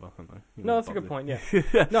whatever. I don't know. No, that's Bubsy. A good point.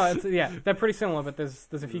 Yeah. No, they're pretty similar, but there's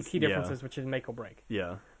a few key differences which is make or break.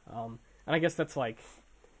 Yeah. And I guess that's like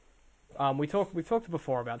we've talked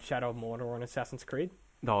before about Shadow of Mordor and Assassin's Creed.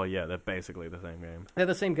 Oh yeah, they're basically the same game. They're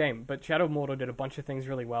the same game, but Shadow of Mordor did a bunch of things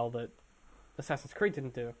really well that Assassin's Creed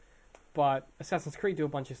didn't do. But Assassin's Creed do a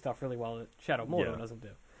bunch of stuff really well that Shadow of Mordor doesn't do.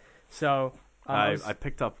 So I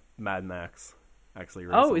picked up Mad Max actually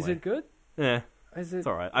recently. Oh, is it good? Yeah, is it? It's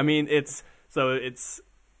all right. I mean, it's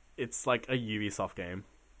like a Ubisoft game.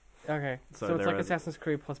 Okay, so it's like Assassin's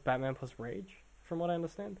Creed plus Batman plus Rage, from what I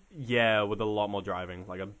understand. Yeah, with a lot more driving,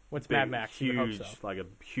 like What's Mad Max? Huge, like a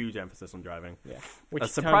huge emphasis on driving. Yeah, a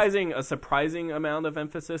surprising amount of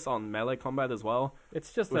emphasis on melee combat as well.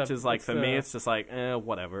 It's just for me, it's just like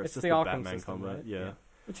whatever. It's just the Batman system, combat, right? Yeah,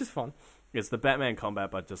 which is fun. It's the Batman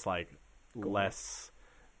combat, but just like less.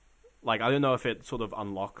 Like I don't know if it sort of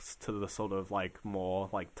unlocks to the sort of like more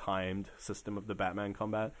like timed system of the Batman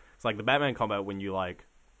combat. It's like the Batman combat when you like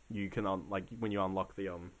you can when you unlock the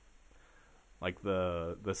like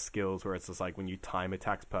the skills where it's just like when you time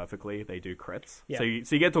attacks perfectly, they do crits. Yeah. So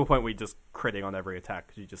you get to a point where you're just critting on every attack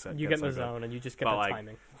because you just get in the zone and you just get the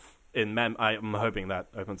timing. I'm hoping that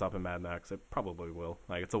opens up in Mad Max. It probably will.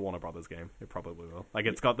 Like it's a Warner Brothers game. It probably will. Like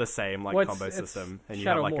it's got the same like combo system, and you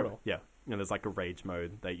have like there's like a rage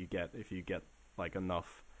mode that you get if you get like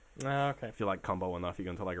enough. Okay. If you like combo enough, you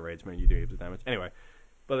go into like a rage mode, you do heaps of damage. Anyway,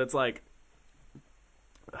 but it's like.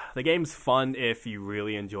 The game's fun if you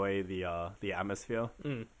really enjoy the atmosphere,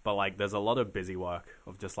 but like there's a lot of busy work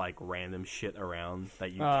of just like random shit around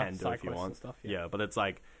that you can do if you want. Stuff, yeah, but it's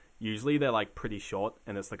like usually they're like pretty short,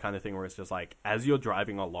 and it's the kind of thing where it's just like as you're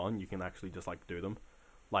driving along, you can actually just like do them.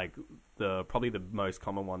 Like probably the most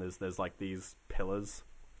common one is there's like these pillars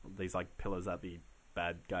that the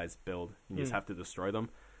bad guys build, and you just have to destroy them.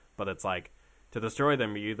 But it's like to destroy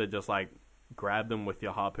them, you either just like grab them with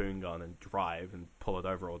your harpoon gun and drive and pull it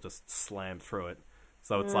over, or just slam through it.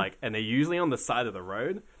 So it's like, and they're usually on the side of the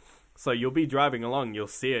road, so you'll be driving along, you'll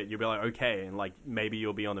see it, you'll be like, okay, and like maybe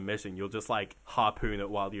you'll be on a mission, you'll just like harpoon it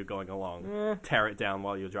while you're going along, tear it down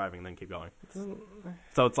while you're driving, and then keep going.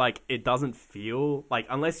 So it's like, it doesn't feel like,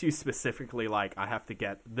 unless you specifically like, I have to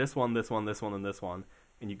get this one, and this one,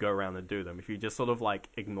 and you go around and do them. If you just sort of like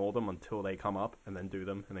ignore them until they come up and then do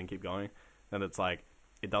them and then keep going, then it's like,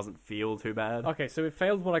 it doesn't feel too bad. Okay, so it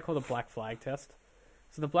failed what I call the Black Flag test.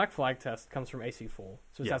 So the Black Flag test comes from AC4,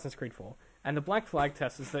 so Assassin's Creed 4. And the Black Flag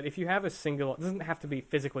test is that if you have a single, it doesn't have to be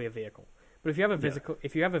physically a vehicle, but if you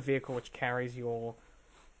have a vehicle which carries your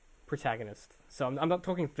protagonist. So I'm not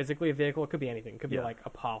talking physically a vehicle. It could be anything. It could be like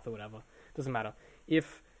a path or whatever. Doesn't matter.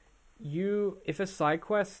 If a side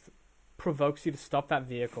quest provokes you to stop that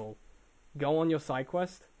vehicle, go on your side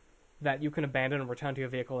quest that you can abandon and return to your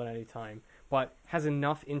vehicle at any time, but has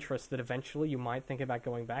enough interest that eventually you might think about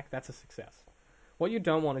going back, that's a success. What you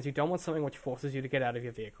don't want is you don't want something which forces you to get out of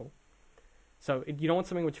your vehicle. So you don't want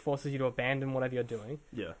something which forces you to abandon whatever you're doing.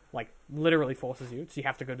 Yeah. Like, literally forces you, so you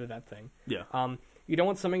have to go do that thing. Yeah. You don't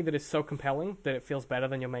want something that is so compelling that it feels better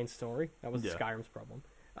than your main story. That was Skyrim's problem.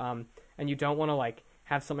 And you don't want to, like,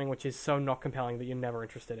 have something which is so not compelling that you're never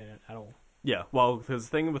interested in it at all. Yeah, well, because the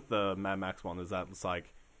thing with the Mad Max one is that it's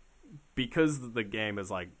like, because the game is,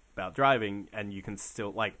 like, about driving, and you can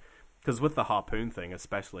still, like, because with the harpoon thing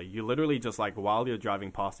especially, you literally just, like, while you're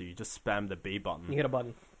driving past it, you just spam the B button. You hit a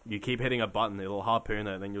button. You keep hitting a button, it'll harpoon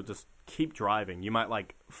it, and then you'll just keep driving. You might,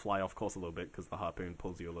 like, fly off course a little bit, because the harpoon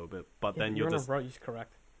pulls you a little bit, but then you'll just... You're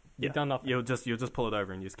correct. You've done nothing. You'll just pull it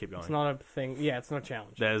over and you just keep going. It's not a thing. Yeah, it's not a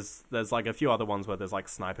challenge. There's like a few other ones where there's like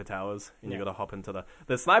sniper towers and you got to hop into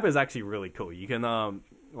the sniper is actually really cool. You can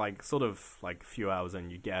like sort of like a few hours in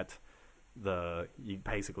you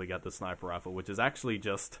basically get the sniper rifle, which is actually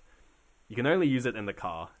just you can only use it in the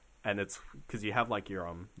car, and it's because you have like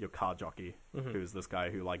your car jockey, who's this guy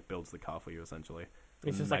who like builds the car for you essentially.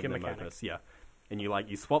 He's just like a mechanic. Opus, yeah. And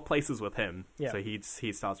you swap places with him. Yeah. So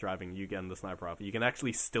he starts driving, you get in the sniper rifle. You can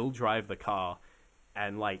actually still drive the car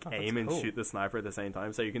and like aim and shoot the sniper at the same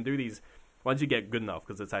time. So you can do these once you get good enough,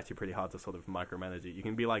 because it's actually pretty hard to sort of micromanage it. You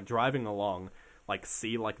can be like driving along, like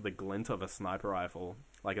see like the glint of a sniper rifle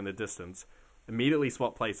like in the distance, immediately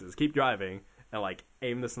swap places, keep driving, and like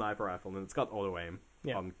aim the sniper rifle. And it's got auto aim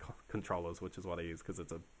on controllers, which is what I use because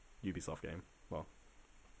it's a Ubisoft game. Well.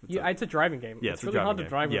 It's a driving game. Yeah, it's really hard to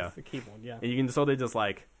drive with the keyboard. Yeah, and you can sort of just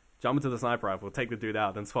like jump into the sniper rifle, take the dude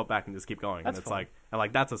out, then swap back and just keep going. That's and it's fun.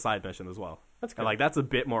 like that's a side mission as well. That's good. And like that's a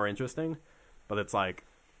bit more interesting, but it's like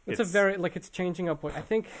it's a very like it's changing up. I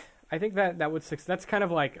think that would that's kind of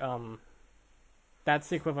like that's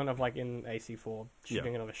the equivalent of like in AC4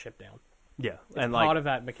 shooting another ship down. Yeah, it's and part like of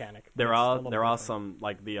that mechanic. There are some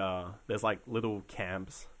like there's like little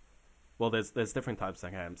camps. Well, there's different types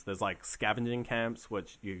of camps. There's like scavenging camps,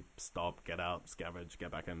 which you stop, get out, scavenge,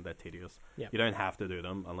 get back in. They're tedious. Yeah. You don't have to do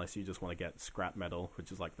them unless you just want to get scrap metal,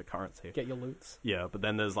 which is like the currency. Get your loots. Yeah, but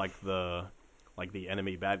then there's like the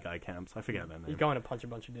enemy bad guy camps. I forget their name. You go in and punch a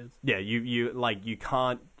bunch of dudes. Yeah, you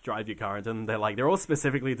can't drive your car into them. They're all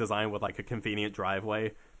specifically designed with like a convenient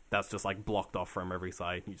driveway that's just like blocked off from every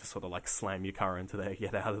side. You just sort of like slam your car into there,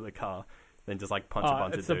 get out of the car. Then just like punch a bunch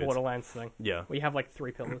of dudes. It's the Borderlands thing. Yeah. We have like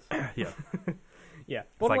 3 pillars. Yeah. Yeah.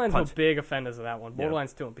 Borderlands were big offenders of that one.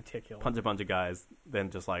 Borderlands 2 in particular. Punch a bunch of guys, then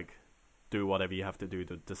just like do whatever you have to do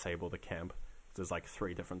to disable the camp. There's like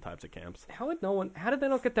 3 different types of camps. How did they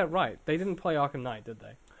not get that right? They didn't play Arkham Knight, did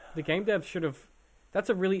they? The game devs should have. That's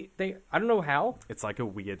a really I don't know how. It's like a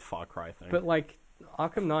weird Far Cry thing. But like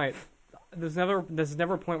Arkham Knight, there's never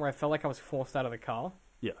a point where I felt like I was forced out of the car.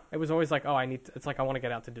 Yeah. It was always like, it's like I want to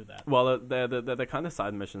get out to do that. Well, they're the kind of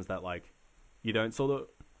side missions that like you don't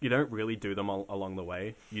really do them along the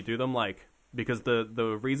way. You do them like because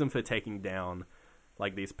the reason for taking down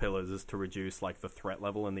like these pillars is to reduce like the threat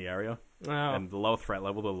level in the area. Oh. And the lower threat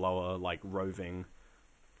level, the lower like roving,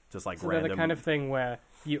 just like random. They're the kind of thing where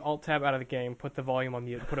you alt tab out of the game, put the volume on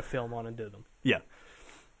mute, put a film on, and do them. Yeah.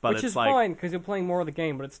 But Which it's is like, fine because you're playing more of the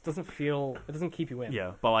game, but it doesn't keep you in.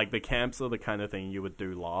 Yeah, but like the camps are the kind of thing you would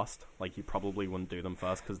do last. Like you probably wouldn't do them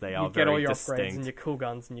first because they are you get all very your distinct. upgrades and your cool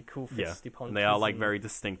guns and your cool fisty punches. And they are like very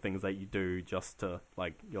distinct things that you do just to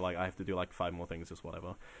like you're like I have to do like 5 more things, just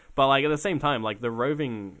whatever. But like at the same time, like the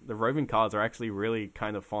roving cars are actually really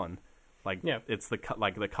kind of fun. Like it's the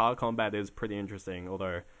car combat is pretty interesting,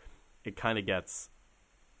 although it kind of gets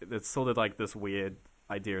it's sort of like this weird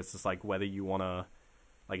idea. It's just like whether you want to.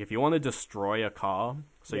 Like, if you want to destroy a car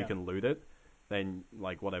so you can loot it, then,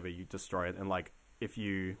 like, whatever, you destroy it. And, like, if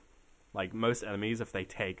you... Like, most enemies, if they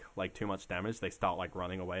take, like, too much damage, they start, like,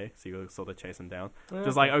 running away. So you sort of chase them down.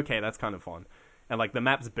 Just like, okay, that's kind of fun. And, like, the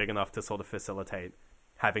map's big enough to sort of facilitate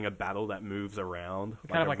having a battle that moves around.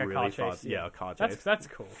 Kind of like a really car chase. Yeah, a car chase. That's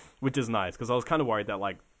cool. Which is nice, because I was kind of worried that,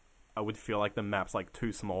 like, I would feel like the map's, like,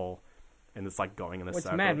 too small... And it's like going in a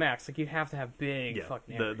circle. It's Mad Max. Like you have to have big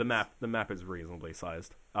fucking areas. The map is reasonably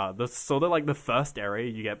sized. The sort of like the first area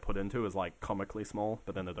you get put into is like comically small,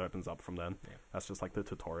 but then it opens up from then. Yeah. That's just like the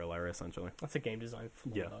tutorial area essentially. That's a game design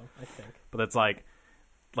flaw, though, I think. But it's like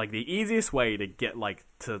the easiest way to get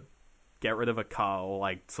rid of a car or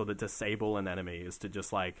like sort of disable an enemy is to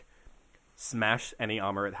just like smash any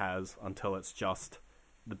armor it has until it's just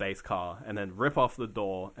the base car, and then rip off the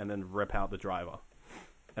door and then rip out the driver.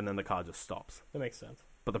 And then the car just stops. That makes sense.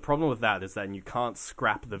 But the problem with that is then you can't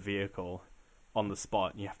scrap the vehicle on the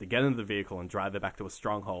spot. You have to get into the vehicle and drive it back to a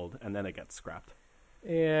stronghold, and then it gets scrapped.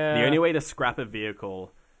 Yeah. The only way to scrap a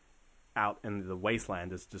vehicle out in the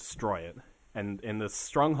wasteland is destroy it. And in the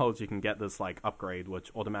strongholds, you can get this like upgrade, which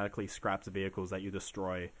automatically scraps vehicles that you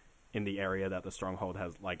destroy in the area that the stronghold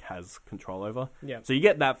has control over. Yeah. So you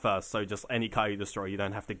get that first. So just any car you destroy, you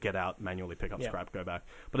don't have to get out, manually pick up scrap, go back.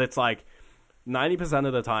 But it's like 90%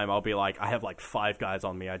 of the time I'll be like, I have like 5 guys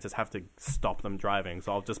on me. I just have to stop them driving.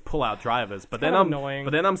 So I'll just pull out drivers. But then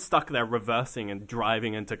I'm stuck there reversing and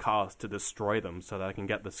driving into cars to destroy them so that I can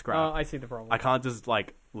get the scrap. I see the problem. I can't just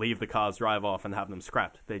like leave the cars, drive off, and have them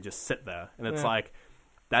scrapped. They just sit there, and it's like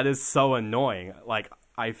that is so annoying. Like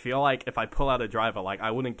I feel like if I pull out a driver, like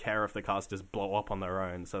I wouldn't care if the cars just blow up on their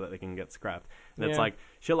own so that they can get scrapped. And it's like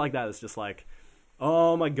shit like that is just like,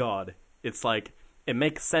 oh my god. It's like it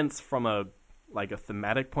makes sense from a like a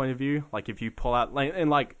thematic point of view. Like if you pull out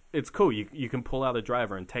like it's cool. You can pull out a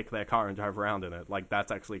driver and take their car and drive around in it. Like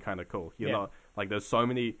that's actually kind of cool. You're not like there's so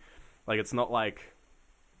many. Like it's not like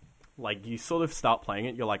you sort of start playing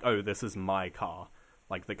it. You're like, oh, this is my car.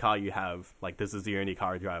 Like the car you have, like this is the only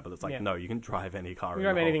car I drive. But it's like no, you can drive any car. You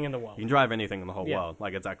can drive anything in the world. You can drive anything in the whole world.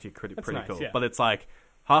 Like it's actually pretty nice, cool. Yeah. But it's like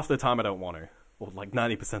half the time I don't want to. Or like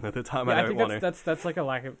 90% of the time I don't want to. That's like a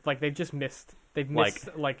lack of like they've missed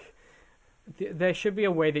like there should be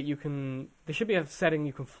a way that there should be a setting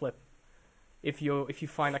you can flip if you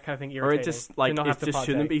find that kind of thing irritating. Or it just like it just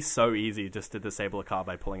shouldn't be so easy just to disable a car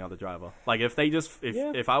by pulling out the driver. Like if they just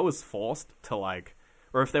if I was forced to like,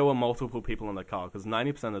 or if there were multiple people in the car, because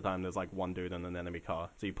 90% of the time there's like one dude in an enemy car,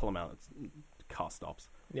 so you pull them out, car stops.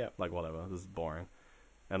 Yeah. Like whatever, this is boring,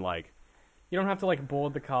 and like. You don't have to like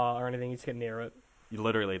board the car or anything. You just get near it. You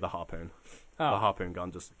literally the harpoon. Oh. The harpoon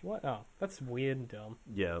gun just. What? Oh, that's weird and dumb.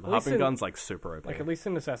 Yeah, the harpoon gun's like super OP. Like at least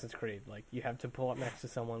in Assassin's Creed, like you have to pull up next to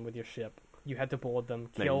someone with your ship. You had to board them,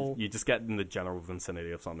 kill. You just get in the general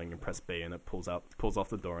vicinity of something and press B, and it pulls off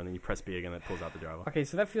the door, and then you press B again, and it pulls out the driver. Okay,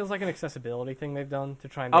 so that feels like an accessibility thing they've done to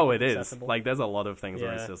try and make it accessible. Is. Like there's a lot of things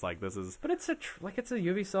where it's just like this is. But it's a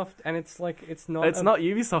Ubisoft, and it's like it's not. It's not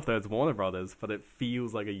Ubisoft though. It's Warner Brothers, but it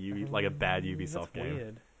feels like like a bad Ubisoft game.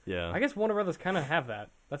 Weird. Yeah. I guess Warner Brothers kind of have that.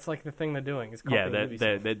 That's like the thing they're doing. Is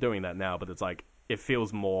they're doing that now, but it's like it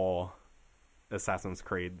feels more Assassin's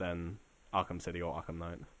Creed than Arkham City or Arkham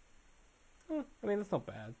Knight. I mean, that's not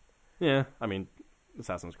bad. Yeah, I mean,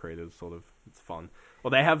 Assassin's Creed is sort of it's fun.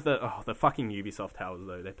 Well, they have the fucking Ubisoft towers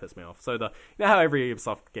though. They piss me off. So you know how every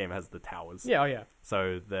Ubisoft game has the towers. Yeah, oh yeah.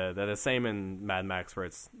 So they're the same in Mad Max, where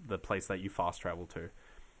it's the place that you fast travel to,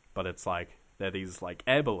 but it's like they're these like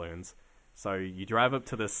air balloons. So you drive up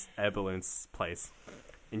to this air balloons place,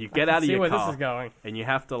 and you get out of your car. See where this is going. And you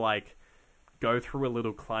have to like go through a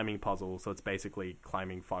little climbing puzzle. So it's basically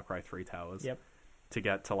climbing Far Cry 3 towers. Yep. To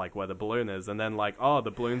get to like where the balloon is, and then like, oh,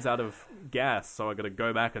 the balloon's out of gas, so I gotta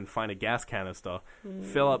go back and find a gas canister,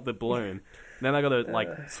 fill up the balloon, then I gotta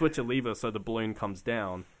like switch a lever so the balloon comes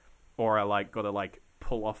down, or I like gotta like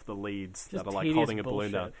pull off the leads that are like holding a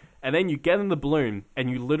balloon down, and then you get in the balloon and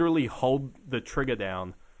you literally hold the trigger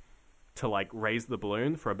down to like raise the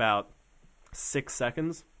balloon for about 6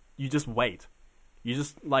 seconds. You just wait. You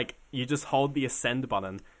just hold the ascend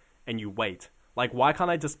button and you wait. Like, why can't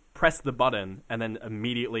I just press the button and then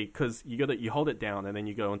immediately... Because you hold it down and then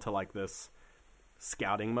you go into, like, this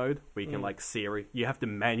scouting mode where you can, like, see... You have to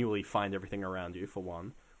manually find everything around you, for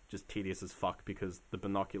one. Which is tedious as fuck because the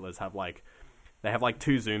binoculars have, like... They have, like,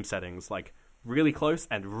 2 zoom settings. Like, really close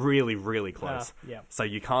and really, really close. Yeah. So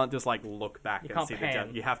you can't just, like, look back and see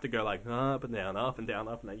the... You have to go, like, up and down, up and down,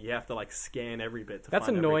 up and down. You have to, like, scan every bit to That's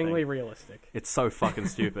find annoyingly everything. realistic. It's so fucking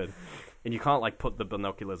stupid. And you can't, like, put the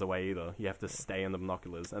binoculars away either. You have to stay in the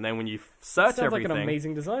binoculars. And then when you search everything... Sounds like an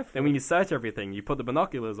amazing design for Then when you search everything, you put the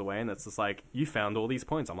binoculars away, and it's just like, you found all these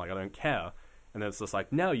points. I'm like, I don't care. And then it's just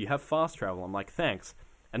like, no, you have fast travel. I'm like, thanks.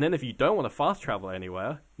 And then if you don't want to fast travel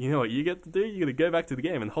anywhere, you know what you get to do? You're going to go back to the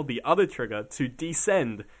game and hold the other trigger to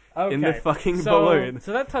descend in the fucking balloon.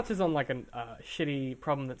 So that touches on, like, a shitty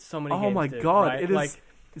problem that so many games Oh my do, god, right? it is... Like,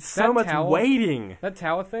 it's so much waiting. That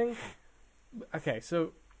tower thing... Okay,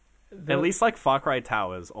 so... At least like Far Cry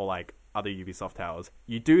towers or like other Ubisoft towers,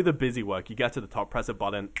 you do the busy work. You get to the top, press a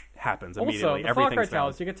button, happens immediately. Also, the Far Cry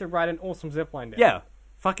towers, you get to ride an awesome zipline down. Yeah,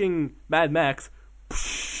 fucking Mad Max.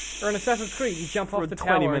 Or in Assassin's Creed, you jump off the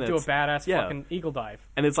tower and do a badass fucking eagle dive.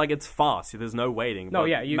 And it's like it's fast. There's no waiting. No,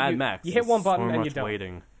 yeah, Mad Max. You hit one button and you're done.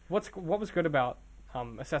 Waiting. What was good about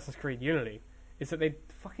Assassin's Creed Unity is that they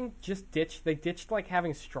fucking just ditched like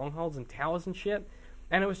having strongholds and towers and shit.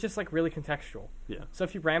 And it was just, like, really contextual. Yeah. So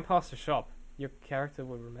if you ran past a shop, your character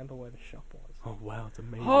would remember where the shop was. Oh, wow, it's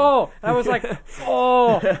amazing. Oh! And I was like,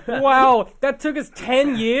 oh, wow, that took us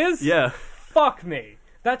 10 years? Yeah. Fuck me.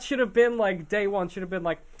 That should have been, like, day one should have been,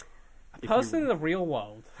 like, a person in the real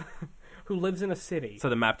world who lives in a city. So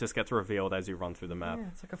the map just gets revealed as you run through the map. Yeah,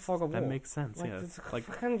 it's like a fog of war. That makes sense, like, yeah. Like,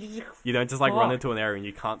 you don't just, like, run into an area and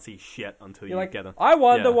you can't see shit until you like, get it. I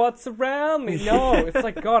wonder what's around me. No, it's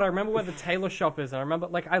like, God, I remember where the tailor shop is. I remember,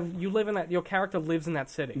 like, you live in that, your character lives in that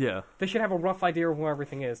city. Yeah. They should have a rough idea of where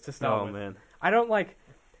everything is to start with. Oh, man. I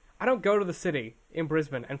don't go to the city in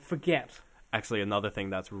Brisbane and forget. Actually, another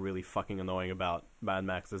thing that's really fucking annoying about Mad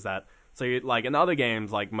Max is that, so you, like, in other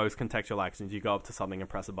games, like most contextual actions, you go up to something and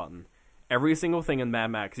press a button. Every single thing in Mad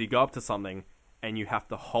Max, you go up to something and you have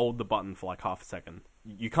to hold the button for like half a second.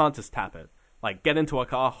 You can't just tap it. Like, get into a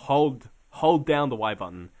car, hold down the Y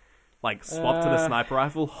button, Like, swap to the sniper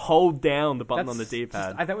rifle, hold down the button on the That's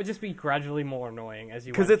D-pad. that would just be gradually more annoying as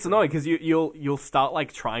you. Because it's annoying, because you'll start,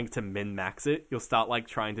 like, trying to min-max it. You'll start, like,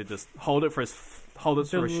 trying to just hold it for as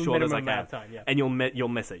short as I can. Time, yeah. And you'll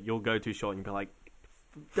miss it. You'll go too short and be like...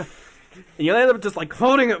 and you'll end up just, like,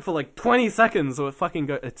 holding it for, like, 20 seconds, or it fucking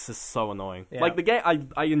go... It's just so annoying. Yeah. Like, the game...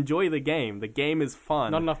 I enjoy the game. The game is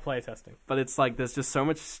fun. Not enough playtesting. But it's, like, there's just so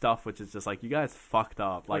much stuff which is just, like, you guys fucked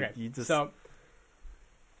up. Like, okay, you just...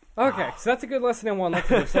 Okay, so that's a good lesson in one.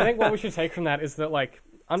 So I think what we should take from that is that, like,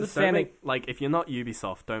 understanding... like, if you're not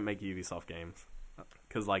Ubisoft, don't make Ubisoft games.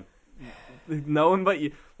 Because, like, no one but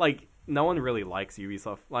you... Like, no one really likes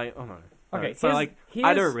Ubisoft. Like, oh no. Okay, so, like,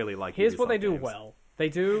 I don't really like Here's Ubisoft what they do games. well. They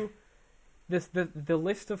do... The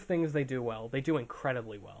list of things they do well, they do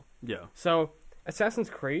incredibly well. Yeah. So, Assassin's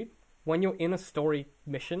Creed, when you're in a story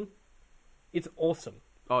mission, it's awesome.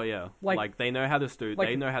 Oh yeah, like they know how to do. Like,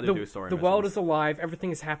 they know how to do story. The missions. world is alive.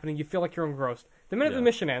 Everything is happening. You feel like you're engrossed. The minute the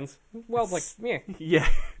mission ends, well, like, yeah, yeah,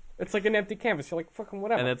 it's like an empty canvas. You're like, fucking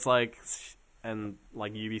whatever. And it's like, and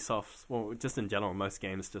like Ubisoft, well, just in general, most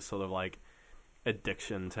games just sort of like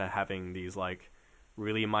addiction to having these like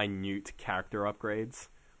really minute character upgrades,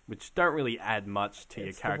 which don't really add much to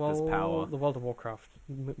your character's power. The World of Warcraft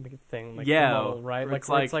thing, like, yeah, the model, right? Like,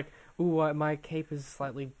 it's like, ooh, my cape is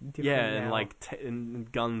slightly different. Yeah, now. and like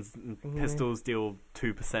and guns and pistols deal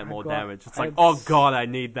 2% more got- damage. It's I- like, oh god, I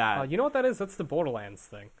need that. you know what that is? That's the Borderlands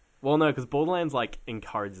thing. Well, no, because Borderlands like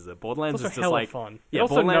encourages it. Borderlands It's also is just hella like fun. Yeah, it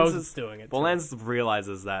also Borderlands knows it's doing it. too. Borderlands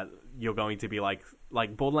realizes that you're going to be like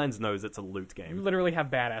Borderlands knows it's a loot You game. literally have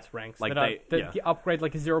badass ranks Like, that upgrade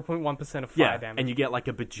like 0.1% of fire damage. and you get like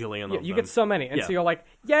a bajillion Yeah, of you them. get so many, and Yeah. so you're like,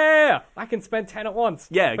 yeah, I can spend 10 at once.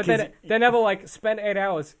 Yeah, but 'cause then they never like spend 8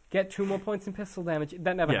 hours, get 2 more points in pistol damage.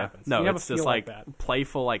 That never happens. No, you never it's feel just like that. play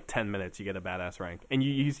for like 10 minutes, you get a badass rank, and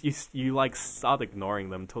you like start ignoring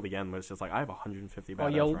them till the end, where it's just like I have 150 badass Well,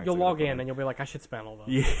 ranks. you'll I gotta log put in and you'll be like, I should spend all those.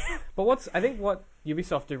 Yeah, But I think what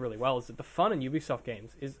Ubisoft do really well is that the fun in Ubisoft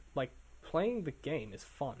games is like playing the game is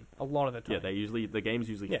fun a lot of the time. yeah. The games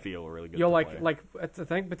usually Yeah. feel really good. You're to like play. I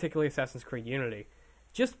think particularly Assassin's Creed Unity,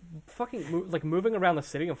 just fucking moving around the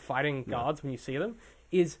city and fighting guards when you see them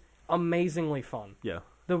is amazingly fun. yeah,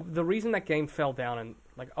 The reason that game fell down, and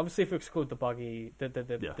like obviously if you exclude the buggy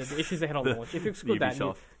the issues they had on launch, if you exclude that,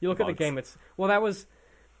 and you look at the game, it's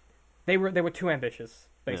they were too ambitious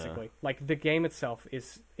basically. Yeah. Like the game itself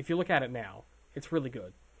is, if you look at it now, it's really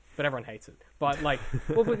good, but everyone hates it. But like,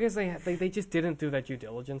 well, because they just didn't do their due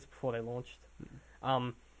diligence before they launched.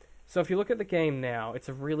 So if you look at the game now, it's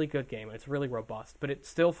a really good game. It's really robust, but it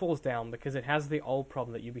still falls down because it has the old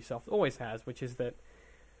problem that Ubisoft always has, which is that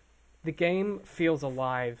the game feels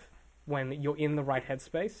alive when you're in the right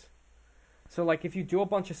headspace. So like if you do a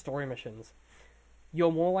bunch of story missions,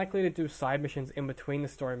 you're more likely to do side missions in between the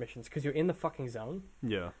story missions because you're in the fucking zone.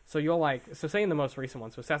 yeah, So you're like, so say in the most recent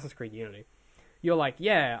one, so Assassin's Creed Unity, you're like,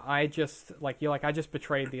 yeah, I just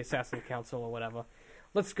betrayed the Assassin Council or whatever.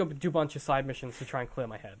 Let's go do a bunch of side missions to try and clear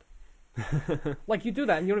my head. Like you do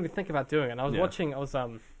that and you don't even think about doing it. And I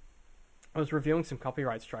was reviewing some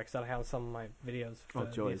copyright strikes that I have on some of my videos for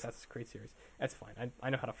the Assassin's Creed series. That's fine. I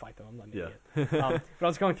know how to fight them. I'm not an idiot. But I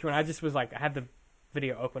was going through and I just was like, I had the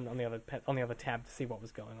video open on the other tab to see what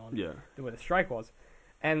was going on. yeah. Where the strike was,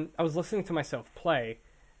 and I was listening to myself play,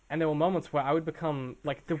 and there were moments where I would become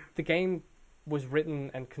like the game was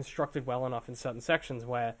written and constructed well enough in certain sections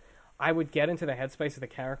where I would get into the headspace of the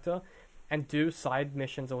character and do side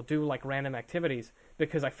missions or do like random activities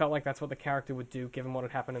because I felt like that's what the character would do given what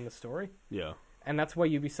had happened in the story. Yeah. And that's where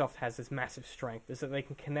Ubisoft has this massive strength, is that they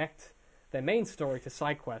can connect their main story to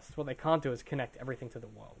side quests. What they can't do is connect everything to the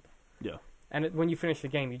world. Yeah. And when you finish the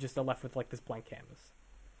game, you just are left with like this blank canvas.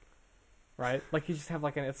 Right? Like you just have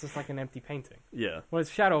like it's just like an empty painting. Yeah. Whereas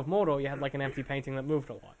Shadow of Mordor, you had like an empty painting that moved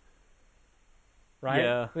a lot. Right?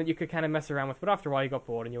 Yeah. That you could kind of mess around with, but after a while you got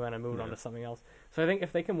bored and you went and moved on to something else. So I think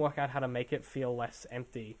if they can work out how to make it feel less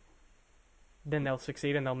empty, then they'll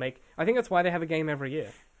succeed and they'll make... I think that's why they have a game every year.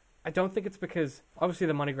 I don't think it's because... Obviously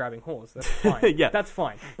the money-grabbing whores, that's fine. Yeah. That's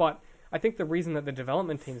fine. But I think the reason that the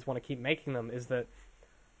development teams want to keep making them is that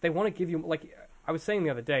they want to give you... Like, I was saying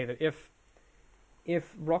the other day that if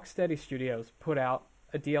Rocksteady Studios put out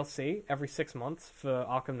a DLC every 6 months for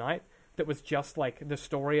Arkham Knight that was just like the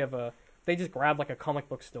story of a... They just grabbed like a comic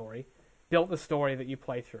book story, built the story that you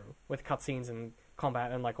play through with cutscenes and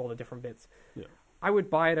combat and like all the different bits. Yeah. I would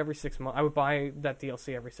buy it every 6 months. I would buy that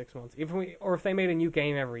DLC every 6 months. Or if they made a new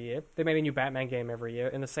game every year, they made a new Batman game every year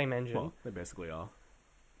in the same engine. Well, they basically are.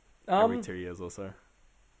 Every 2 years or so.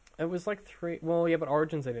 It was like 3. Well, yeah, but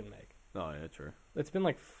Origins they didn't make. Oh, yeah, true. It's been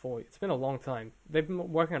like 4. It's been a long time. They've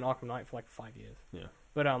been working on Arkham Knight for like 5 years. Yeah.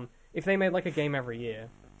 But if they made like a game every year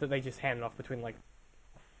that they just handed off between like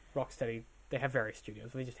Rocksteady, they have various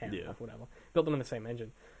studios, they just hand it off, whatever, built them in the same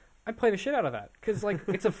engine. I'd play the shit out of that because like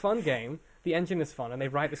it's a fun game, the engine is fun, and they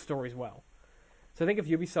write the stories well. So I think if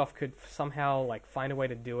Ubisoft could somehow like find a way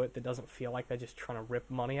to do it that doesn't feel like they're just trying to rip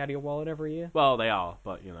money out of your wallet every year. Well, they are,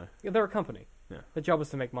 but you know, They're a company. Yeah. The job is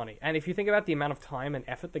to make money, and if you think about the amount of time and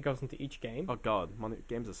effort that goes into each game, oh god,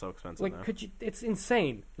 games are so expensive like now. it's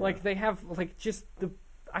insane. Yeah. Like they have like just the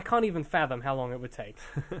I can't even fathom how long it would take.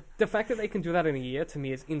 The fact that they can do that in a year to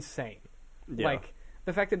me is insane. Yeah. Like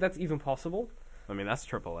the fact that that's even possible. I mean, that's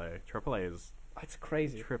AAA. AAA is It's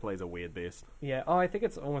crazy. AAA is a weird beast. Yeah. Oh, I think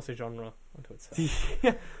it's almost a genre unto itself.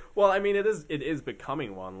 Yeah. Well, I mean, it is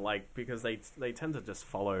becoming one, like, because they tend to just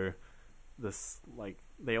follow this, like,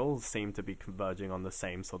 they all seem to be converging on the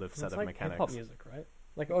same sort of set It's of like mechanics. hip-hop music, right?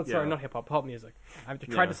 Like, oh, sorry, Yeah. not hip-hop, pop music. I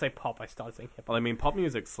tried Yeah. to say pop, I started saying hip-hop. Well, I mean, pop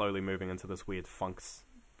music's slowly moving into this weird funk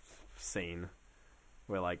scene,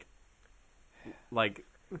 where like,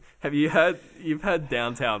 you've heard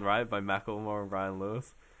Downtown, right, by Macklemore and Brian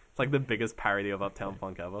Lewis? It's like the biggest parody of Uptown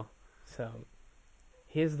Funk ever. So,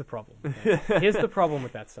 here's the problem. Okay? Here's the problem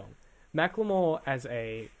with that song. Macklemore, as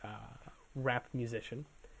a rap musician,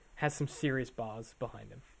 has some serious bars behind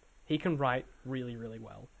him. He can write really, really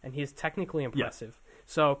well, and he is technically impressive.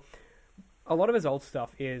 So, a lot of his old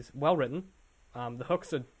stuff is well written. The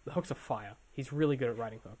hooks are fire. He's really good at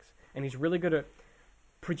writing hooks, and he's really good at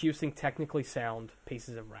producing technically sound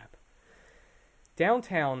pieces of rap.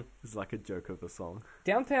 Downtown It's like a joke of the song.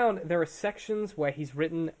 Downtown, there are sections where he's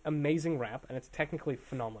written amazing rap, and it's technically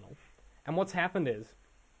phenomenal. And what's happened is,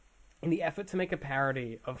 in the effort to make a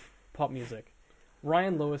parody of pop music,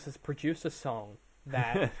 Ryan Lewis has produced a song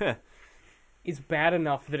that is bad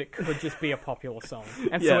enough that it could just be a popular song.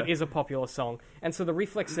 And so Yeah. it is a popular song. And so the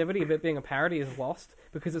reflexivity of it being a parody is lost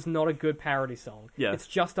because it's not a good parody song. Yeah. It's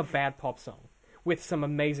just a bad pop song with some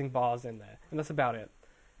amazing bars in there. And that's about it.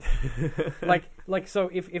 So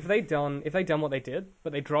if they done what they did,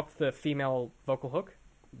 but they dropped the female vocal hook,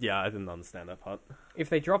 Yeah, I didn't understand that part. if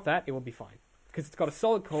they drop that, it will be fine. Because it's got a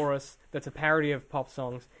solid chorus that's a parody of pop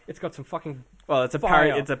songs. It's got some fucking Well, it's a Fire.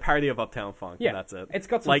 parody. It's a parody of Uptown Funk. Yeah, and that's it. it's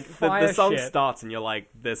got some like fire the song shit. starts and you're like,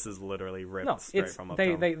 this is literally ripped straight from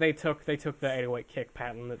Uptown. they took the 808 kick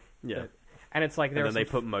pattern Yeah. and it's like And then they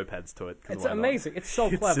put mopeds to it. 'cause it's why not? amazing. It's so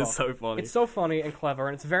clever. It's just so funny. It's so funny and clever,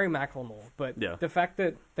 and it's very Macklemore. But Yeah. the fact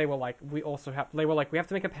that they were like, we have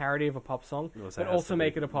to make a parody of a pop song, It but has also to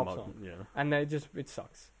make be it a pop mod- song, Yeah. and it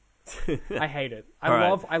sucks. I hate it.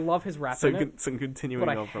 Alright. I love his rap So, in it. so continuing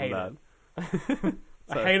but I on from hate that.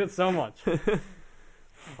 I hate it so much.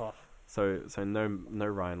 Oh. So no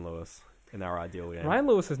Ryan Lewis in our ideal game. Ryan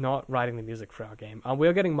Lewis is not writing the music for our game.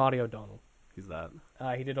 We're getting Marty O'Donnell. Who's that?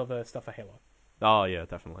 He did all the stuff for Halo. Oh yeah,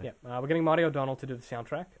 definitely. Yeah, we're getting Marty O'Donnell to do the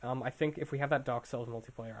soundtrack. I think if we have that Dark Souls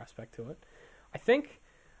multiplayer aspect to it, I think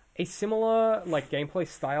a similar like gameplay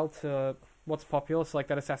style to what's popular, so like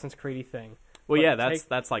that Assassin's Creed thing. Well, But yeah,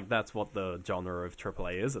 that's what the genre of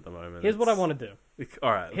AAA is at the moment. Here's what I want to do.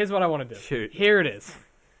 All right. Here's what I want to do. Shoot. Here it is.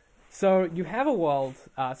 So you have a world.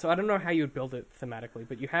 So I don't know how you would build it thematically,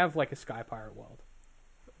 but you have like a Sky Pirate world.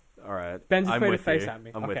 All right. Ben just I'm made a with face you. at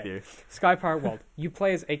me. I'm Okay. with you. Sky Pirate world. You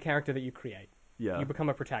play as a character that you create. Yeah. You become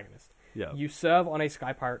a protagonist. Yeah. You serve on a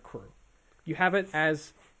Sky Pirate crew. You have it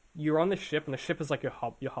as you're on the ship, and the ship is like your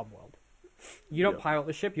hub world. You don't Yeah. pilot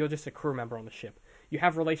the ship; you're just a crew member on the ship. You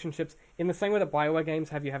have relationships in the same way that BioWare games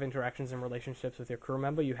have. You have interactions and relationships with your crew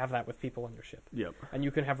member. You have that with people on your ship, Yep. and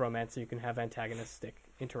you can have romance. You can have antagonistic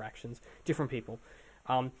interactions, different people.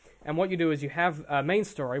 And what you do is you have a main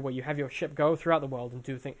story where you have your ship go throughout the world and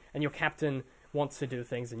do things, and your captain wants to do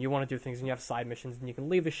things, and you want to do things, and you have side missions, and you can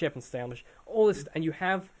leave the ship and stay on the ship. All this, and you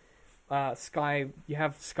have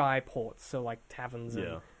sky ports, so like taverns and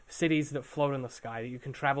Yeah. cities that float in the sky that you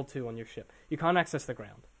can travel to on your ship. You can't access the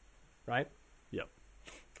ground, right? Yep.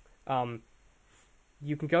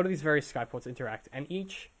 You can go to these various skyports, interact, and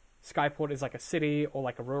each skyport is like a city or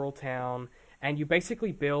like a rural town, and you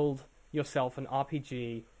basically build yourself an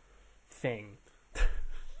RPG thing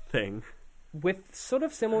with sort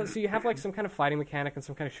of similar. So you have like some kind of fighting mechanic and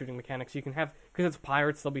some kind of shooting mechanics. You can have, because it's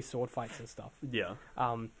pirates, there'll be sword fights and stuff. Yeah.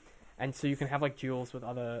 And so you can have like duels with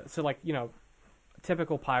other. So like, you know,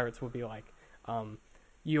 typical pirates would be like,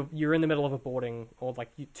 you're in the middle of a boarding, or like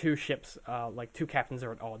two ships, like two captains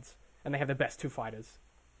are at odds, and they have the best two fighters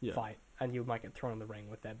fight, and you might get thrown in the ring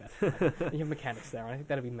with their best fighter. And you have mechanics there, and I think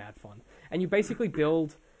that'd be mad fun. And you basically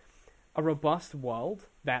build a robust world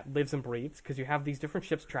that lives and breathes, because you have these different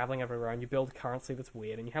ships traveling everywhere, and you build currency that's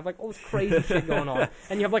weird, and you have like all this crazy shit going on,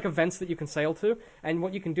 and you have like events that you can sail to, and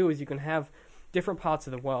what you can do is you can have different parts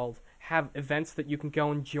of the world have events that you can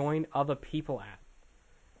go and join other people at.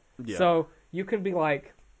 Yeah. So you can be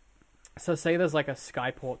like, so say there's like a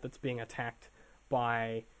skyport that's being attacked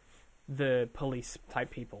by the police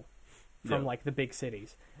type people from like the big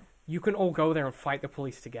cities. You can all go there and fight the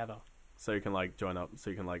police together. So you can like join up. So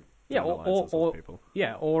you can like yeah, join alliances with people.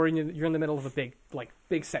 Yeah, or you're in the middle of a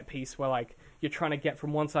big set piece where like you're trying to get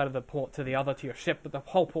from one side of the port to the other to your ship, but the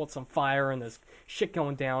whole port's on fire and there's shit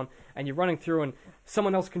going down, and you're running through, and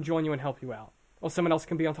someone else can join you and help you out, or someone else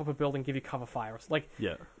can be on top of a building, give you cover fire. Like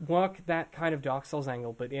work that kind of Dark Souls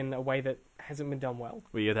angle, but in a way that hasn't been done well.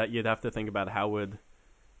 Well, you'd have to think about how would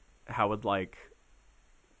like.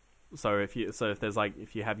 So if there's like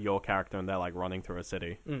if you have your character and they're like running through a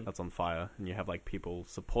city that's on fire and you have like people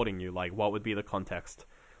supporting you, like what would be the context?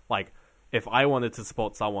 Like if I wanted to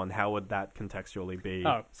support someone, how would that contextually be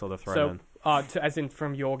sort of thrown in? As in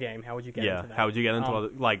from your game, how would you get into that? How would you get into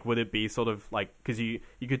like would it be sort of like because you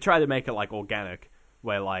could try to make it like organic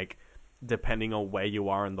where like depending on where you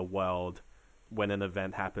are in the world when an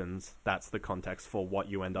event happens, that's the context for what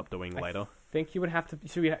you end up doing later. I think you would have to.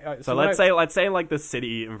 So let's say like the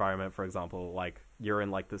city environment, for example, like you're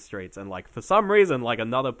in like the streets, and like for some reason, like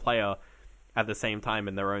another player at the same time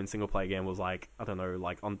in their own single player game was like I don't know,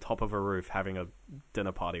 like on top of a roof having a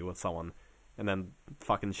dinner party with someone, and then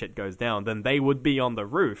fucking shit goes down. Then they would be on the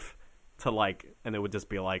roof to like, and it would just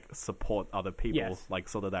be like support other people, like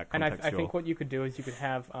sort of that contextual. And I think what you could do is you could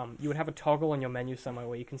have you would have a toggle on your menu somewhere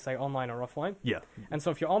where you can say online or offline. Yeah. And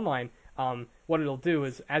so if you're online, what it'll do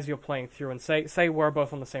is as you're playing through and say we're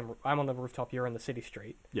both on the same, I'm on the rooftop, you're in the city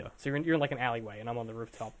street. Yeah. So you're in like an alleyway and I'm on the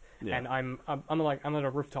rooftop. Yeah. And I'm at a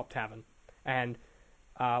rooftop tavern, and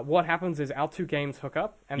what happens is our two games hook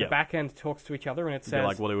up, and the back end talks to each other, and it says,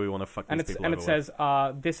 like, what do we want to fuck these people and over it says,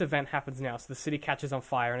 this event happens now, so the city catches on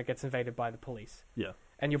fire and it gets invaded by the police. Yeah.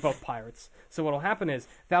 And you're both pirates. So what'll happen is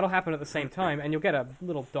that'll happen at the same time, and you'll get a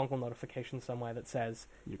little dongle notification somewhere that says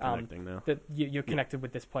you're connecting now. that you're connected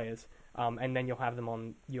with this players, and then you'll have them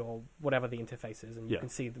on your whatever the interface is, and you can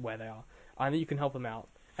see where they are, and then you can help them out.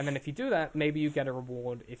 And then if you do that, maybe you get a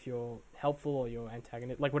reward if you're helpful or you're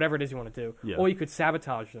antagonist, like whatever it is you want to do. Yeah. Or you could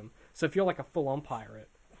sabotage them. So if you're like a full-on pirate,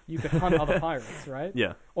 you could hunt other pirates, right?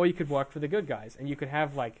 Yeah. Or you could work for the good guys, and you could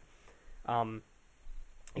have like,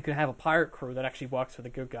 you could have a pirate crew that actually works for the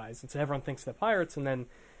good guys, and so everyone thinks they're pirates. And then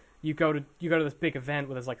you go to this big event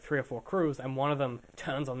where there's like 3 or 4 crews, and one of them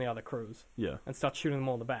turns on the other crews, and starts shooting them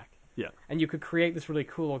all in the back. Yeah. And you could create this really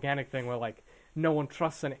cool organic thing where like no one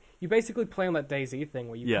trusts any. You basically play on that DayZ thing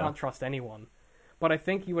where you can't trust anyone. But I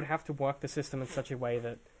think you would have to work the system in such a way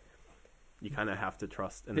that you kind of have to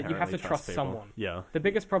trust. That you have to trust people. someone. Yeah. The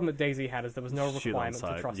biggest problem that DayZ had is there was no requirement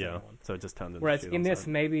to trust anyone. So it just turned into. Whereas in this,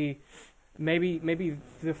 maybe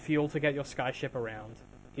the fuel to get your skyship around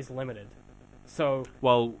is limited. So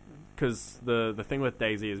because the thing with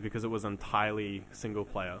DayZ is because it was entirely single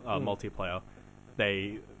player, multiplayer,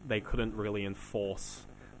 they couldn't really enforce.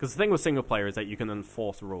 Because the thing with single player is that you can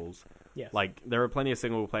enforce rules. Yes. Like, there are plenty of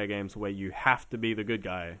single player games where you have to be the good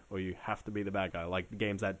guy or you have to be the bad guy. Like,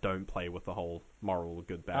 games that don't play with the whole moral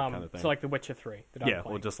good bad kind of thing. So, like The Witcher 3.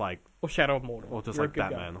 Or just like... Or Shadow of Mordor. Or just like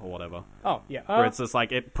Batman or whatever. Oh, yeah. Where it's just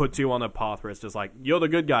like, it puts you on a path where it's just like, you're the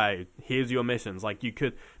good guy, here's your missions. Like, you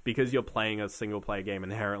could... Because you're playing a single player game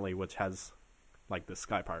inherently, which has, like, the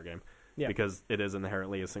Sky Pirate game. Yeah. Because it is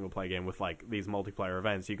inherently a single player game with, like, these multiplayer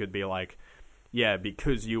events, you could be like... Yeah,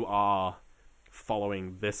 because you are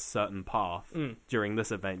following this certain path during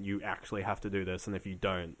this event, you actually have to do this, and if you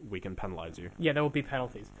don't, we can penalize you. Yeah, there will be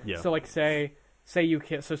penalties. Yeah. So, like, say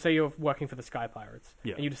you're working for the Sky Pirates,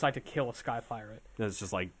 and you decide to kill a Sky Pirate. It's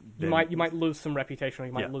just like you might lose some reputation, or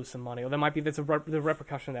you might lose some money, or there's a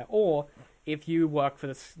repercussion there. Or if you work for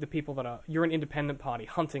the people you're an independent party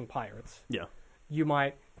hunting pirates. Yeah. You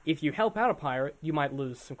might. If you help out a pirate, you might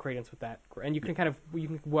lose some credence with that, and you can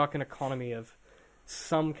work an economy of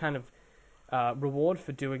some kind of reward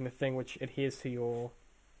for doing the thing which adheres to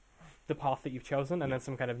the path that you've chosen, and then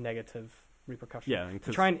some kind of negative repercussion. Yeah,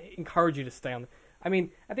 to try and encourage you to stay on. I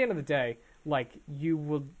mean, at the end of the day, like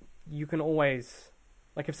you can always,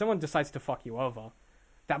 like if someone decides to fuck you over,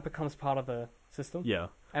 that becomes part of the system. Yeah.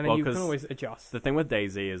 And then you can always adjust. The thing with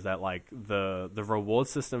DayZ is that like the reward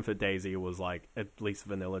system for DayZ was like, at least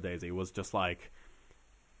vanilla DayZ was just like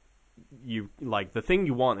you like the thing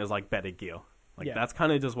you want is like better gear. Like that's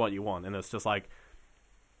kind of just what you want, and it's just like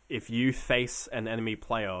if you face an enemy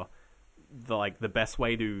player, the best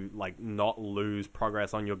way to like not lose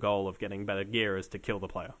progress on your goal of getting better gear is to kill the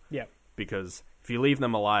player. Yeah. Because if you leave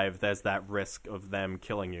them alive, there's that risk of them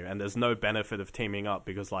killing you, and there's no benefit of teaming up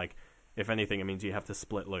because like if anything, it means you have to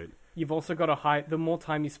split loot. You've also got to hide. The more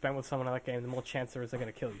time you spend with someone in that game, the more chance there is they're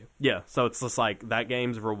going to kill you. Yeah, so it's just like that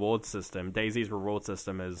game's reward system. DayZ's reward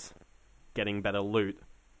system is getting better loot.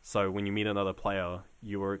 So when you meet another player,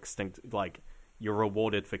 you are you're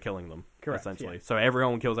rewarded for killing them. Correct, essentially. yeah. So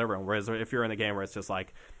everyone kills everyone. Whereas if you're in a game where it's just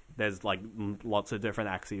like there's like lots of different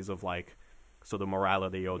axes of like sort of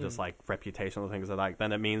morality or just like reputation or things like that,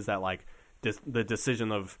 then it means that like the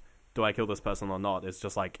decision of do I kill this person or not is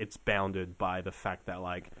just like it's bounded by the fact that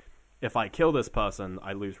like if I kill this person,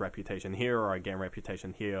 I lose reputation here, or I gain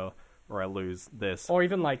reputation here, or I lose this. Or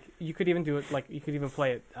even like you could even do it like you could even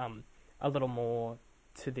play it a little more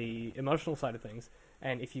to the emotional side of things.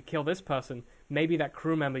 And if you kill this person, maybe that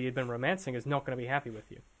crew member you'd been romancing is not going to be happy with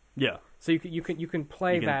you. Yeah. So you can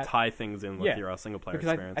play you can that. tie things in with your single player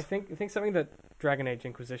because experience. I think something that Dragon Age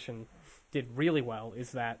Inquisition did really well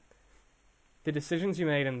is that the decisions you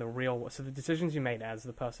made in the the decisions you made as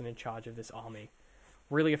the person in charge of this army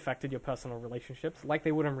really affected your personal relationships like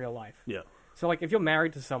they would in real life. Yeah. So like if you're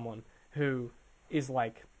married to someone who is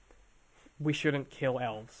like, we shouldn't kill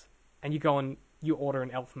elves, and you go and you order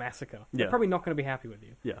an elf massacre, they're probably not going to be happy with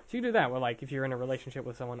you. Yeah. So you do that where like if you're in a relationship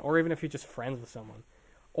with someone, or even if you're just friends with someone,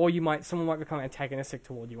 or someone might become antagonistic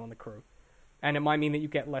toward you on the crew. And it might mean that you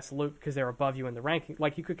get less loot because they're above you in the ranking.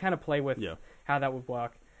 Like, you could kind of play with how that would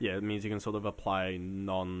work. Yeah, it means you can sort of apply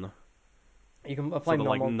You can apply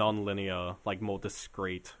non-linear, like more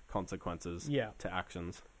discrete consequences to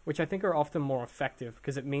actions. Which I think are often more effective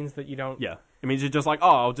because it means that you don't... Yeah, it means you're just like, oh,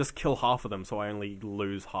 I'll just kill half of them so I only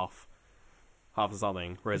lose half of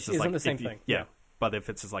something. Whereas Which isn't the same thing. Yeah, but if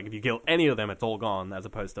it's just like, if you kill any of them, it's all gone, as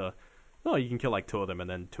opposed to, no, you can kill like 2 of them and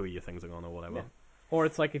then 2 of your things are gone or whatever. Yeah. Or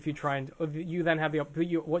it's like if you try and... You then have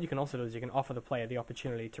what you can also do is you can offer the player the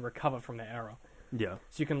opportunity to recover from their error. Yeah.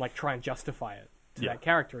 So you can like try and justify it to that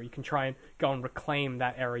character. You can try and go and reclaim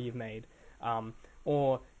that error you've made.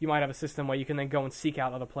 Or you might have a system where you can then go and seek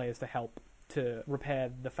out other players to help to repair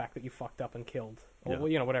the fact that you fucked up and killed. Or,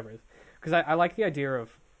 whatever it is. Because I like the idea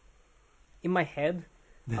of... In my head...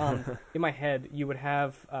 you would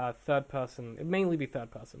have third person. It'd mainly be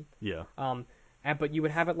third person. Yeah. But you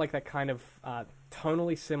would have it like that kind of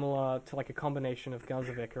tonally similar to like a combination of Guns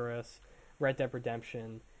of Icarus, Red Dead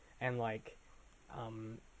Redemption, and like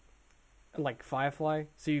Firefly.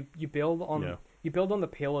 So you build on the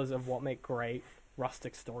pillars of what make great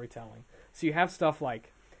rustic storytelling. So you have stuff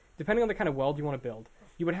like, depending on the kind of world you want to build,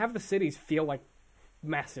 you would have the cities feel like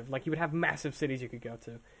massive. Like you would have massive cities you could go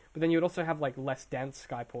to, but then you would also have like less dense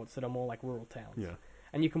skyports that are more like rural towns. Yeah.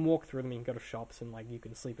 And you can walk through them, you can go to shops, and like you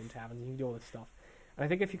can sleep in taverns, and you can do all this stuff. And I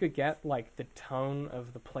think if you could get like the tone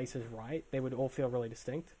of the places right, they would all feel really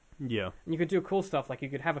distinct. Yeah. And you could do cool stuff, like you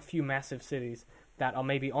could have a few massive cities that are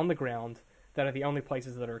maybe on the ground, that are the only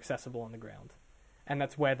places that are accessible on the ground. And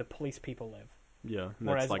that's where the police people live. Yeah, and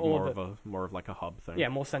that's like more of like a hub thing. Yeah,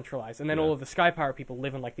 more centralized. And then all of the Sky Pirate people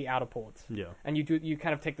live in like the outer ports. Yeah. And you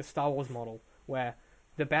kind of take the Star Wars model where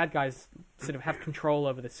the bad guys sort of have control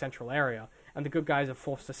over the central area, and the good guys are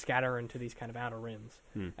forced to scatter into these kind of outer rims.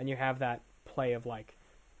 And you have that play of like,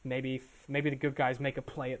 maybe the good guys make a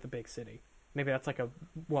play at the big city. Maybe that's like a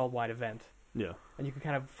worldwide event. Yeah. And you can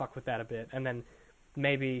kind of fuck with that a bit. And then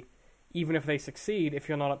maybe, even if they succeed, if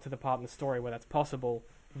you're not up to the part in the story where that's possible,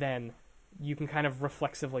 then you can kind of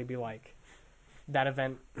reflexively be like, that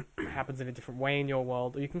event happens in a different way in your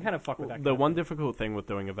world, or you can kind of fuck with that. The one difficult thing with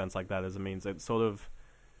doing events like that is it means it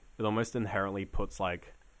almost inherently puts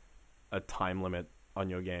like a time limit on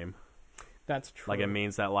your game. That's true. Like it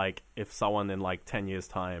means that like if someone in like 10 years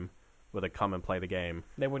time were to come and play the game,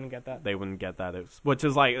 they wouldn't get that. Which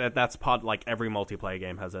is like that's part, like every multiplayer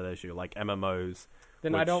game has that issue, like MMOs.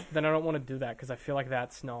 I don't want to do that because I feel like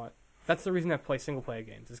that's the reason I play single player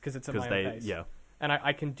games, is because it's at my own pace. Yeah. And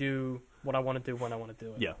I can do what I want to do when I want to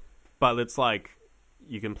do it. Yeah. But it's like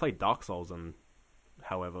you can play Dark Souls, and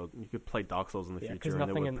however you could play Dark Souls in the future, and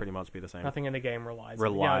it would pretty much be the same. Nothing in the game relies.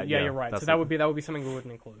 Yeah, you're right. So that would be something we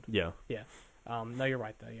wouldn't include. Yeah. Yeah. No, you're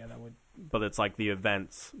right though. Yeah, that would. But it's like the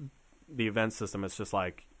event system. It's just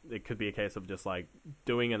like it could be a case of just like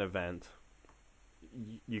doing an event.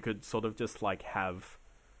 You could sort of just like have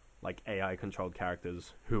like AI controlled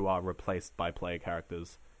characters who are replaced by player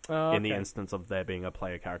characters in the instance of there being a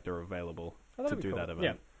player character available to do that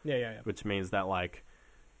event. Yeah. Which means that like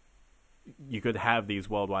you could have these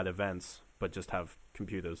worldwide events, but just have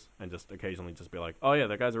computers and just occasionally just be like, oh yeah,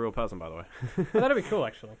 that guy's a real person, by the way. Well, that'd be cool,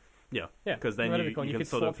 actually. Yeah. Yeah. Because then you could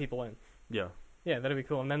slot people in. Yeah. Yeah, that'd be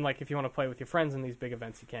cool. And then like if you want to play with your friends in these big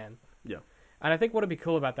events, you can. Yeah. And I think what'd be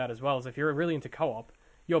cool about that as well is if you're really into co-op,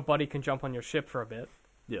 your buddy can jump on your ship for a bit.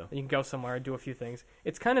 Yeah. And you can go somewhere and do a few things.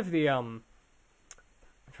 It's kind of the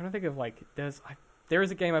I I'm trying to think of like there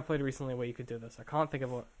is a game I played recently where you could do this. I can't think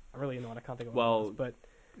of what. I really not. I can't think of what it was, but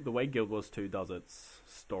the way Guild Wars 2 does its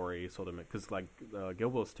story sort of, because like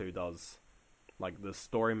Guild Wars 2 does, like the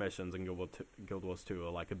story missions in Guild Wars 2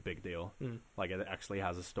 are like a big deal. Like it actually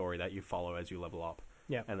has a story that you follow as you level up.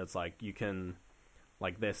 Yeah. And it's like you can,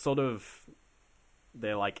 like they're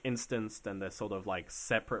like instanced and they're sort of like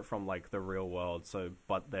separate from like the real world. So,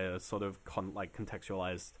 but they're sort of like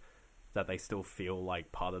contextualized that they still feel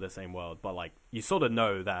like part of the same world. But like you sort of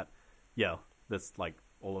know that, yeah, this like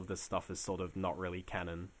all of this stuff is sort of not really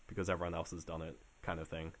canon because everyone else has done it, kind of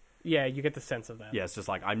thing. Yeah, you get the sense of that. Yeah, it's just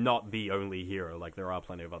like, I'm not the only hero. Like, there are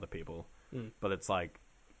plenty of other people. But it's like,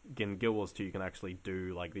 in Guild Wars 2, you can actually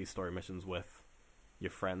do, like, these story missions with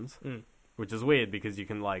your friends. Which is weird, because you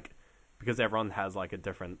can, like... Because everyone has, like, a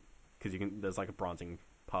different... Because there's, like, a branching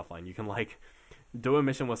path line. You can, like, do a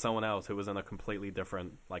mission with someone else who was in a completely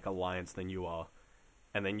different, like, alliance than you are.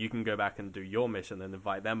 And then you can go back and do your mission and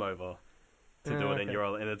invite them over to do it in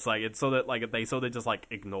your, and it's so that like they sort of just like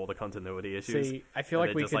ignore the continuity issues. See, I feel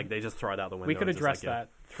like they just throw it out the window. We could address that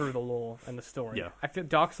through the lore and the story. Yeah, I feel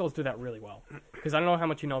Dark Souls do that really well because I don't know how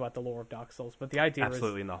much you know about the lore of Dark Souls, but the idea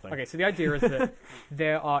absolutely nothing. Okay, so the idea is that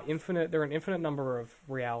there are an infinite number of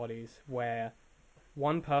realities where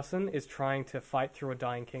one person is trying to fight through a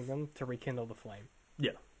dying kingdom to rekindle the flame.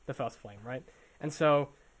 Yeah, the first flame, right? And so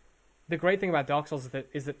the great thing about Dark Souls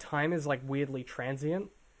is that time is like weirdly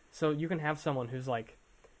transient. So you can have someone who's like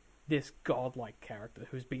this godlike character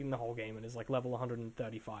who's beaten the whole game and is like level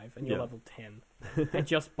 135 and you're level 10. And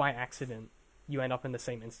just by accident, you end up in the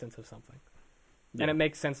same instance of something. Yeah. And it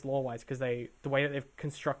makes sense lore-wise because the way that they've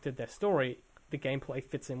constructed their story, the gameplay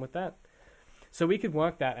fits in with that. So we could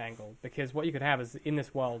work that angle because what you could have is in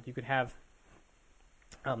this world, you could have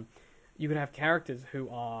characters who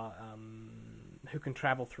are... who can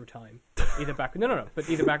travel through time, either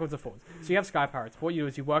either backwards or forwards. So you have Sky Pirates. What you do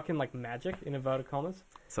is you work in like magic in inverted commas.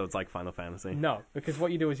 So it's like Final Fantasy. No, because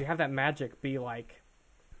what you do is you have that magic be like.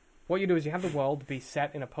 What you do is you have the world be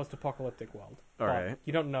set in a post-apocalyptic world. All right.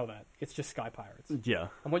 You don't know that. It's just Sky Pirates. Yeah.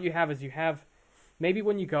 And what you have is maybe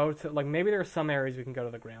when you go to like maybe there are some areas we can go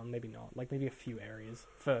to the ground, maybe not. Like maybe a few areas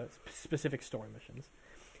for specific story missions,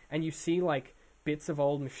 and you see like bits of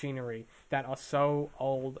old machinery that are so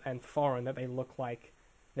old and foreign that they look like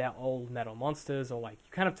they're old metal monsters, or like you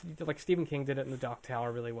kind of like Stephen King did it in The Dark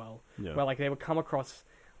Tower really well, where like they came across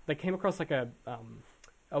like a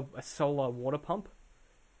solar water pump,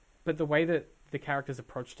 but the way that the characters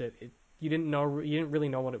approached it, you didn't really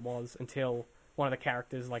know what it was until one of the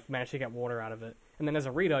characters like managed to get water out of it, and then as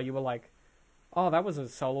a reader you were like, oh, that was a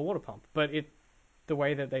solar water pump, but the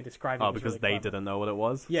way that they describe it. Oh, because really they didn't know what it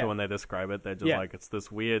was? Yeah. So when they describe it, they're just like, it's this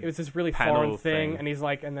weird. It was this really foreign thing, and he's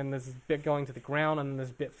like, and then there's this bit going to the ground, and then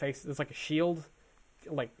there's a bit there's like a shield,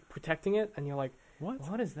 like, protecting it, and you're like,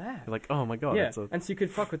 what is that? You're like, oh my god. Yeah, and so you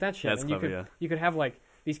could fuck with that shit. That's and clever, you could have, like,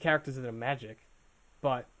 these characters that are magic,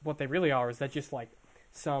 but what they really are is they're just, like,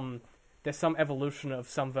 there's some evolution of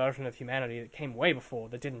some version of humanity that came way before,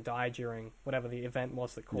 that didn't die during whatever the event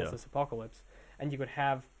was that caused this apocalypse, and you could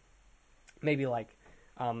have maybe, like,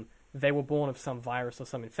 they were born of some virus or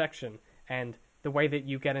some infection, and the way that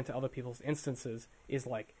you get into other people's instances is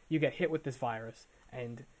like you get hit with this virus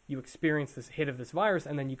and you experience this hit of this virus,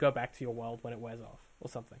 and then you go back to your world when it wears off or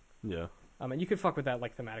something. Yeah. And you could fuck with that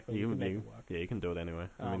like thematically. You can make it work. Yeah, you can do it anyway.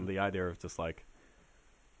 I mean, the idea of just like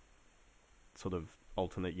sort of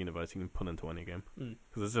alternate universe you can put into any game,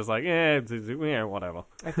 because it's just like whatever.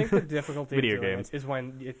 I think the difficulty of doing games it is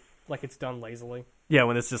when it's done lazily. Yeah,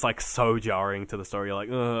 when it's just like so jarring to the story, you're like,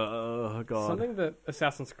 oh god. Something that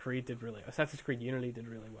Assassin's Creed Unity did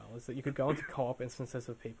really well is that you could go into co-op instances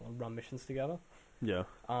with people and run missions together. Yeah.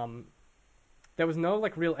 There was no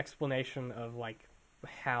like real explanation of like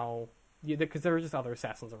how, because there were just other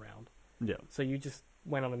assassins around. Yeah. So you just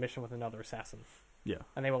went on a mission with another assassin. Yeah.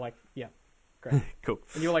 And they were like, yeah, great. Cool.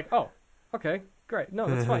 And you were like, oh, okay, great. No,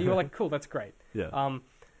 that's fine. You were like, cool, that's great. Yeah.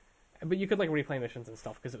 But you could like replay missions and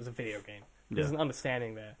stuff because it was a video game. There's Yeah. an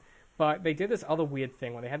understanding there. But they did this other weird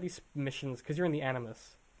thing where they had these missions, because you're in the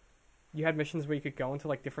Animus. You had missions where you could go into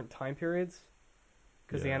like different time periods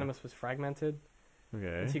because the Yeah. Animus was fragmented.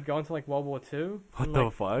 Okay. And so you go into like World War II. What and, the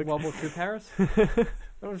like, fuck? World War II Paris. It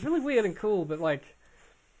was really weird and cool, but like,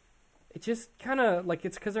 it just kind of like,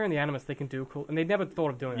 it's because they're in the Animus, they can do cool, and they'd never thought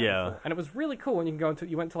of doing that Yeah. before. And it was really cool. And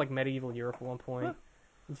you went to like medieval Europe at one point,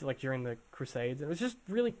 like during the Crusades. It was just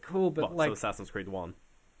really cool, but like so Assassin's Creed 1.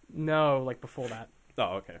 no, like before that.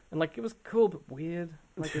 Oh, okay. And like it was cool but weird.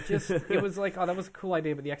 Like it was like, oh, that was a cool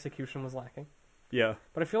idea, but the execution was lacking. Yeah.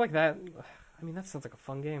 But I feel like that. I mean, that sounds like a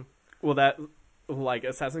fun game. Well, like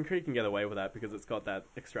Assassin's Creed can get away with that because it's got that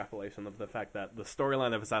extrapolation of the fact that the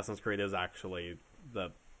storyline of Assassin's Creed is actually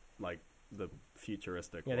the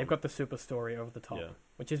futuristic. Yeah, one. they've got the super story over the top, Yeah.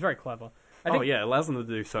 which is very clever. It allows them to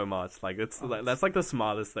do so much. Like that's like the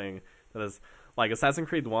smartest thing. That is like Assassin's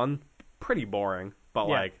Creed 1, pretty boring, but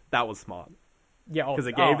like that was smart. Yeah, because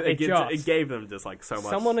it gave them just like so much.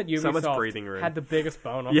 Someone at Ubisoft so much breathing room. had the biggest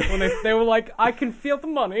boner when they were like, "I can feel the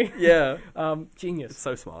money." Yeah, genius. It's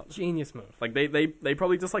so smart. Genius move. Like they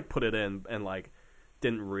probably just like put it in and like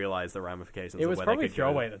didn't realize the ramifications. It was of where probably they could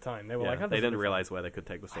throwaway go. at the time. They were Yeah, like, they didn't realize where they could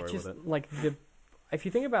take the story with it. Like if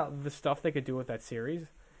you think about the stuff they could do with that series,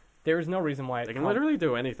 there is no reason why they can literally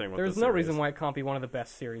do anything with. There is no reason why it can't be one of the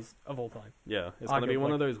best series of all time. Yeah, it's gonna be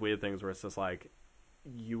one of those weird things where it's just like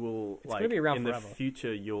you will it's like gonna be around in forever. the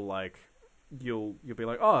future you'll be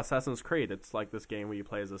like, oh, Assassin's Creed, it's like this game where you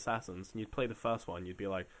play as assassins, and you'd play the first one, you'd be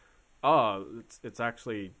like, oh, it's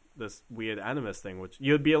actually this weird animus thing, which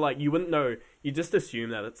you'd be like, you wouldn't know, you just assume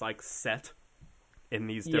that it's like set in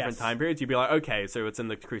these different time periods. You'd be like, okay, so it's in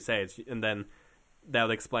the Crusades, and then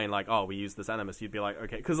they'll explain like, oh, we use this animus. You'd be like,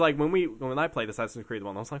 okay, because like when I played Assassin's Creed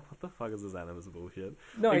 1, I was like, what the fuck is this animus bullshit?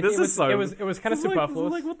 No, like, it was kind of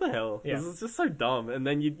superfluous. Like, what the hell? Yeah. This is just so dumb. And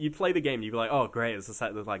then you play the game, you'd be like, oh, great,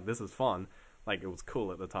 like this is fun. Like it was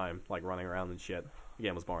cool at the time, like running around and shit. The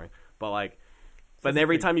game was boring, but like. But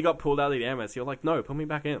every time you got pulled out of the animus, you're like, no, put me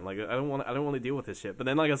back in. Like I don't want to deal with this shit. But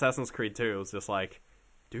then like Assassin's Creed 2, it was just like,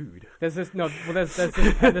 dude. There's this there's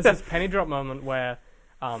this penny drop moment where,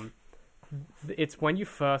 it's when you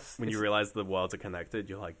realize the worlds are connected.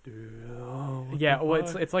 You're like, dude. Oh,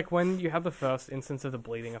 it's like when you have the first instance of the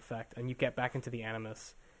bleeding effect, and you get back into the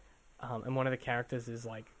animus, and one of the characters is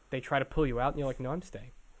like, they try to pull you out, and you're like, no, I'm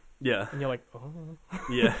staying. Yeah. And you're like, oh.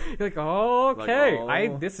 Yeah. You're like, oh, okay.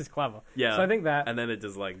 Like, oh. This is clever. Yeah. So I think that. And then it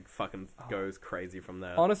just like fucking goes crazy from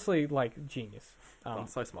there. Honestly, like, genius.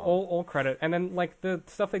 So smart. All credit. And then like the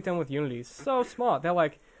stuff they've done with Unity is so smart. They're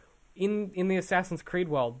like, in the Assassin's Creed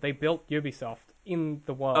world, they built Ubisoft in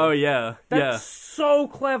the world. Oh yeah. That's so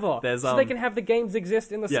clever. So they can have the games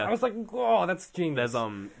exist in the. Yeah. I was like, oh, that's genius.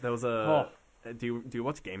 There was a. Do you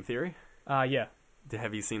watch Game Theory? Yeah.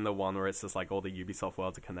 Have you seen the one where it's just like all the Ubisoft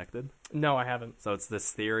worlds are connected? No, I haven't. So it's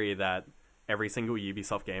this theory that every single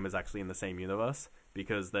Ubisoft game is actually in the same universe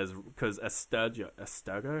because Abstergo,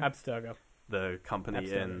 the company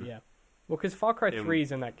yeah. Well, because Far Cry 3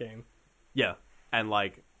 is in that game. Yeah, and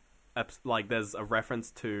like there's a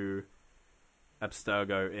reference to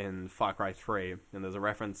Abstergo in Far Cry 3, and there's a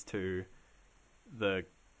reference to the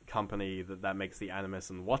company that makes the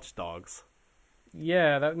Animus and Watch Dogs.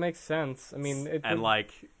 Yeah, that makes sense. I mean,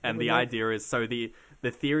 the idea is, so the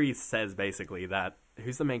theory says basically that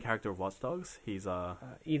who's the main character of Watch Dogs? He's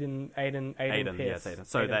Aiden. Yes, Aiden.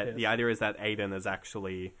 So the idea is that Aiden is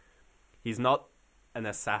actually, he's not an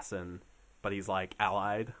assassin, but he's like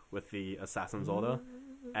allied with the Assassin's Order,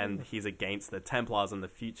 and he's against the Templars in the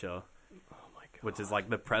future. Which is like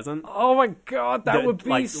the present. Oh my god, that would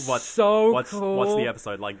be so cool. Watch the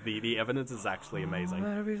episode. Like the evidence is actually amazing.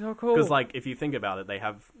 That'd be so cool. Because like if you think about it, they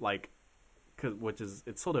have like,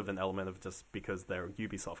 it's sort of an element of just because they're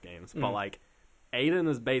Ubisoft games. But like, Aiden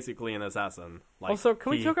is basically an assassin. Like, also, can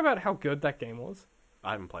we talk about how good that game was?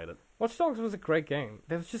 I haven't played it. Watch Dogs was a great game.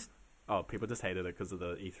 There was just. Oh, people just hated it because of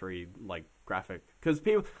the E3 like graphic. Because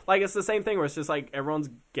people like it's the same thing where it's just like everyone's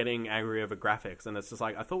getting angry over graphics, and it's just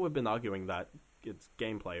like I thought we've been arguing that it's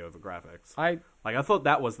gameplay over graphics. I thought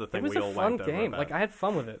that was the thing we all went over. It was a fun game. Like I had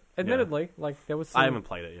fun with it. Admittedly, like there was. I haven't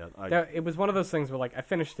played it yet. It was one of those things where like I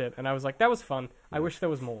finished it and I was like, that was fun. I wish there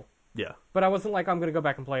was more. Yeah. But I wasn't like I'm gonna go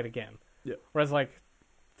back and play it again. Yeah. Whereas like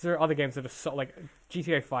there are other games that are so like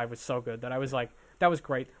GTA 5 was so good that I was like, that was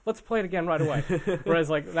great. Let's play it again right away. Whereas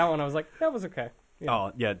like that one I was like, that was okay. Yeah.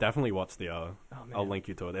 Oh yeah, definitely watch the. I'll link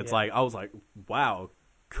you to it. It's like I was like, wow.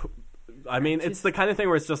 I mean, it's the kind of thing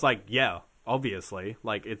where it's just like, yeah. Obviously,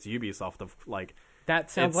 like it's Ubisoft of like that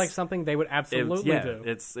sounds like something they would absolutely do.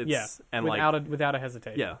 It's and without a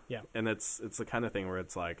hesitation. Yeah, and it's the kind of thing where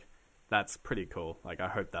it's like that's pretty cool. Like I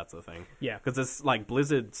hope that's a thing. Yeah, because it's like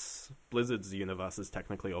Blizzard's universe is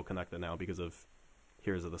technically all connected now because of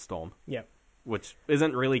Heroes of the Storm. Yeah, which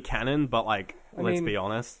isn't really canon, but like let's be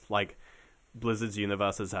honest, like Blizzard's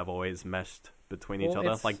universes have always meshed between each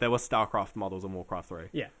other. Like there were StarCraft models in Warcraft 3.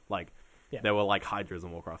 Yeah, like. Yeah. There were like Hydras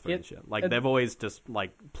in Warcraft 3 and shit. Like they've always just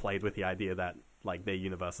like played with the idea that like their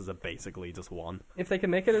universes are basically just one. If they can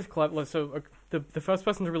make it as clever, so the first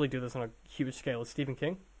person to really do this on a huge scale is Stephen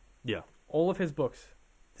King. Yeah, all of his books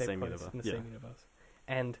take same place universe. In the same universe,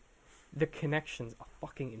 and the connections are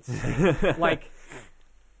fucking insane. like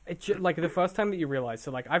the first time that you realize, so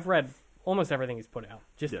like I've read almost everything he's put out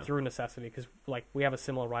just Yeah. through necessity, because like we have a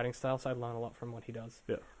similar writing style, so I learn a lot from what he does.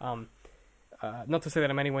 Yeah. Not to say that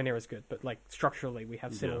I'm anywhere near as good, but like structurally we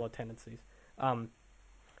have similar tendencies. And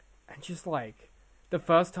just like the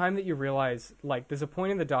first time that you realize, like, there's a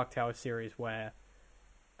point in the Dark Tower series where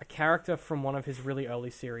a character from one of his really early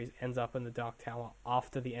series ends up in the Dark Tower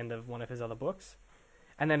after the end of one of his other books,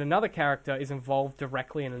 and then another character is involved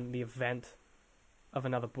directly in the event of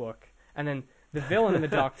another book, and then the villain in the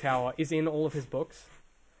Dark Tower is in all of his books.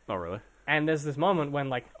 Oh, really? And there's this moment when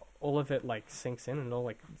like all of it like sinks in, and all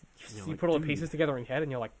like you like, put all the dude. pieces together in your head, and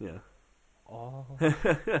you're like, Yeah. oh.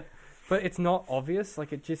 But it's not obvious.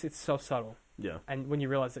 Like it's so subtle. Yeah. And when you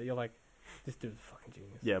realize it, you're like, this dude's a fucking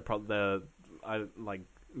genius. Yeah, I like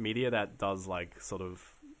media that does like sort of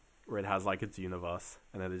where it has like its universe,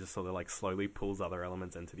 and then it just sort of like slowly pulls other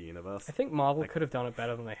elements into the universe. I think Marvel Like- could have done it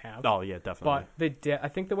better than they have. Oh yeah, definitely. But I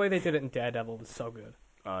think the way they did it in Daredevil was so good.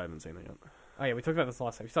 I haven't seen it yet. Oh yeah, we talked about this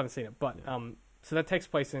last time. You still haven't seen it, but Yeah. so that takes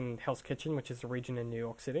place in Hell's Kitchen, which is a region in New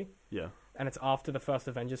York City, Yeah. and it's after the first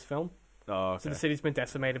Avengers film. Oh, So okay. the city's been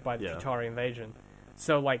decimated by the Yeah. Chitauri invasion.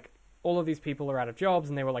 So like all of these people are out of jobs,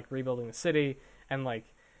 and they were like rebuilding the city, and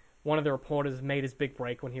like one of the reporters made his big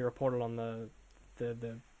break when he reported on the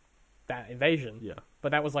that invasion. Yeah.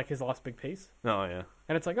 But that was like his last big piece, Oh yeah.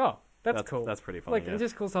 and it's like, oh, that's cool. That's pretty funny. Like yeah.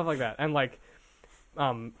 just cool stuff like that, and like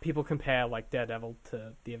people compare like Daredevil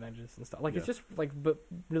to the Avengers and stuff. Like it's Yeah. just like but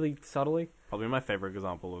really subtly. Probably my favorite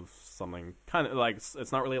example of something kind of like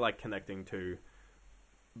it's not really like connecting to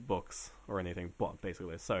books or anything, but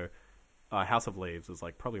basically, so House of Leaves is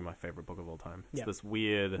like probably my favorite book of all time. It's Yeah. this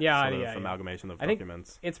weird sort of amalgamation of I think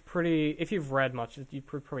documents. It's pretty. If you've read much, you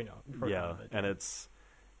probably know. You probably know Yeah, of it. and it's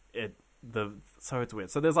so weird.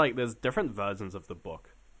 So there's different versions of the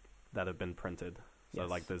book that have been printed. So Yes.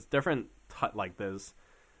 like there's different like there's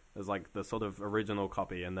like the sort of original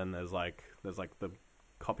copy, and then there's like the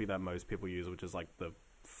copy that most people use, which is like the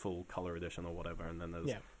full color edition or whatever, and then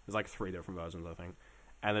there's like 3 different versions, I think.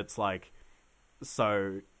 And it's like,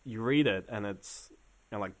 so you read it, and it's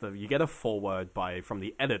like you get a foreword from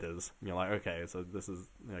the editors, and you're like, okay, so this is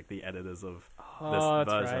like the editors of this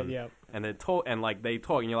that's version, right. Yeah. and they talk, and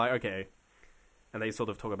and you're like, okay, and they sort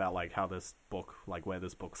of talk about like how this book, like where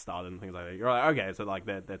this book started and things like that. You're like, okay, so like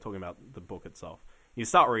they're talking about the book itself. You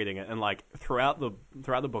start reading it, and like throughout the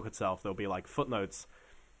book itself, there'll be like footnotes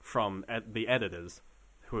from the editors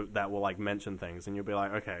that will like mention things, and you'll be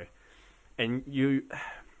like, okay, and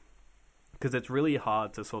because it's really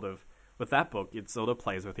hard to sort of with that book, it sort of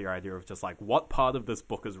plays with your idea of just like what part of this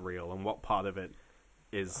book is real and what part of it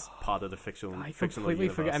is part of the fictional completely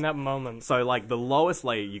universe. forget in that moment. So like the lowest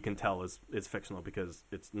layer you can tell is fictional because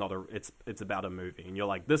it's not it's about a movie, and you're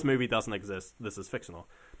like, this movie doesn't exist, this is fictional.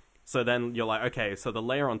 So then you're like, okay, so the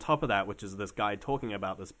layer on top of that, which is this guy talking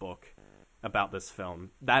about this book, about this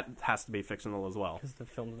film, that has to be fictional as well. Because the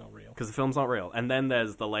film's not real. Because the film's not real. And then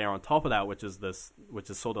there's the layer on top of that, which is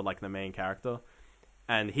sort of like the main character.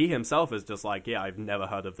 And he himself is just like, yeah, I've never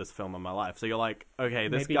heard of this film in my life. So you're like, okay,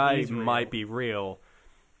 this Maybe guy he's real. might be real.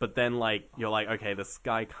 But then, like, you're like, okay, this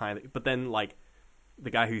guy kind of... But then, like, the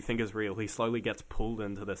guy who you think is real, he slowly gets pulled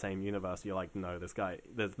into the same universe. You're like, no, this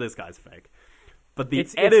guy's fake. But the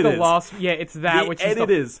editors... It's the last... Yeah, it's that, which is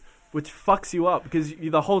editors, which fucks you up, because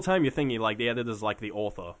the whole time you're thinking, like, the editor's like the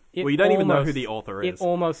author. Well, you don't even know who the author is. It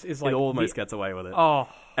almost is like... It almost gets away with it. Oh...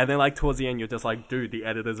 And then, like, towards the end, you're just like, dude, the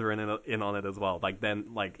editors are in on it as well. Like,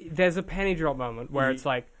 then, like... There's a penny drop moment where it's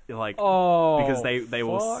like... You're like... Oh, because they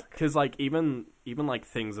will... fuck. Because, like, even, like,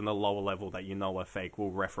 things in the lower level that you know are fake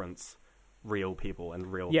will reference real people and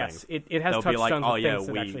real yes, things. it has They'll be like, touchstones oh, of yeah, things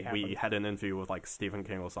that actually we happened. had an interview with, like, Stephen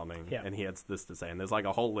King or something, Yeah. and he had this to say. And there's, like,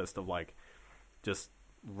 a whole list of, like, just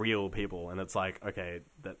real people. And it's like, okay,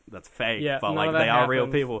 that's fake, Yeah, but, none like, of that they are real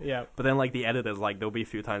happened. people. Yeah. But then, like, the editors, like, there'll be a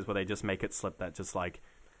few times where they just make it slip that just, like,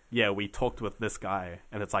 yeah, we talked with this guy,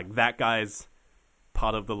 and it's like, that guy's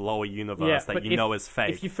part of the lower universe that you know is fake.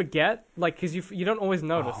 If you forget, like, because you don't always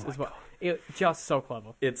notice Oh my as well. It's just so clever.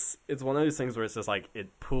 It's one of those things where it's just like,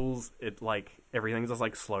 it pulls, it, like, everything just,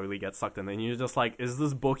 like, slowly gets sucked in, and you're just like, is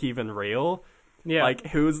this book even real? Yeah. Like,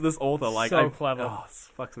 who is this author? Like, So clever. Oh, it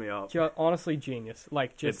fucks me up. Honestly, genius.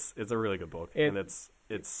 Like, just... It's a really good book, and it's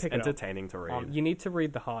pick it up. entertaining to read. you need to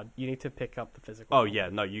read the hard. You need to pick up the physical. Oh, copy. yeah,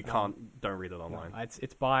 no, you can't, don't read it online. No,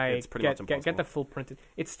 it's by... It's pretty much get impossible. the full printed...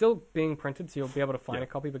 It's still being printed, so you'll be able to find Yeah. a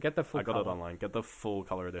copy, but get the full I got color. it online. Get the full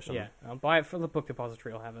color edition. Yeah, buy it from the book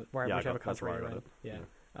depository. I'll have it Yeah, whichever that's country where I you're read in. it.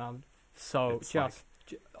 Yeah. So It's just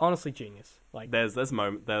honestly genius. Like There's this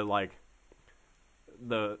moment, they're like,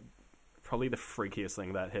 probably the freakiest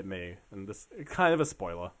thing that hit me, and this kind of a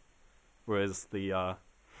spoiler, was the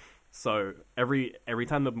So every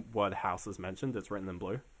time the word house is mentioned, it's written in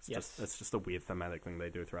blue. It's just a weird thematic thing they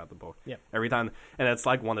do throughout the book. Yeah. Every time, and it's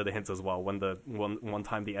like one of the hints as well. When the one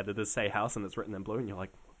time the editors say house and it's written in blue, and you're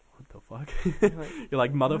like, what the fuck? You're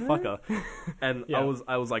like, motherfucker. And Yeah.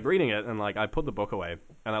 I was like reading it, and like I put the book away,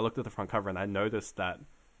 and I looked at the front cover, and I noticed that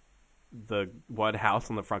the word house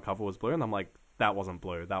on the front cover was blue, and I'm like, that wasn't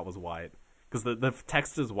blue, that was white. Because the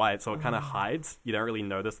text is white, so it kind of hides. You don't really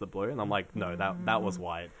notice the blue, and I'm like, no, that was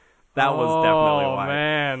white. That was definitely white. Oh,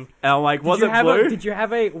 man. And I'm like, was it blue? Did you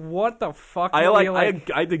have a... What the fuck? I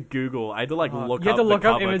had to Google. I had to look up the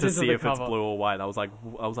cover to see if it's blue or white. I was like,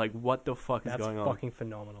 what the fuck is going on? That's fucking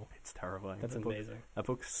phenomenal. It's terrifying. That's amazing. That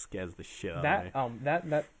book scares the shit out of me.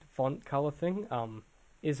 That font color thing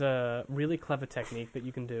is a really clever technique that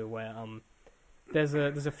you can do where there's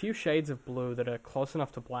a few shades of blue that are close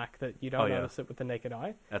enough to black that you don't notice it with the naked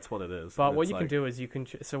eye. That's what it is. But what you can do is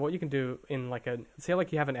what you can do in like say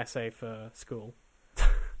like you have an essay for school,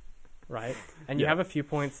 right? And you have a few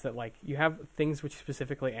points that like you have things which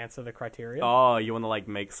specifically answer the criteria. Oh, you want to like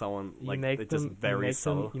make someone like just very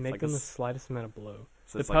subtle. You make them the slightest amount of blue.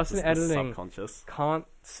 So the person editing subconscious. can't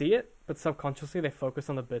see it, but subconsciously they focus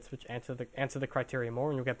on the bits which answer the criteria more,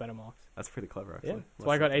 and you'll get better marks. That's pretty clever, actually. Yeah, that's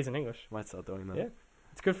why I got A's in English. Might start doing that. Yeah,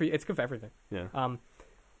 it's good for you. It's good for everything. Yeah. Or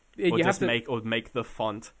you just make the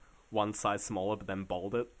font one size smaller, but then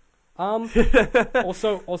bold it.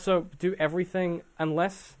 Also do everything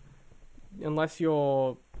unless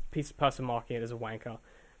your person marking it is a wanker.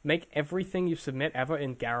 Make everything you submit ever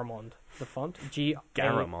in Garamond, the font.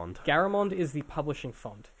 Garamond. Garamond is the publishing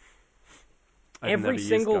font. I've never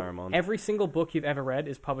used Garamond. Every single book you've ever read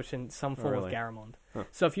is published in some form of Garamond. Huh.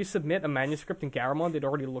 So if you submit a manuscript in Garamond, it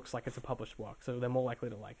already looks like it's a published work, so they're more likely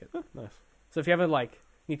to like it. Nice. So if you ever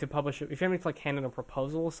need to publish it, if you ever need to like hand in a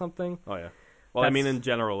proposal or something. Oh yeah. Well, I mean, in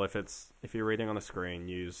general, if you're reading on a screen,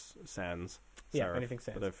 use sans serif. Yeah, anything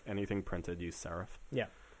sans. But if anything printed, use serif. Yeah.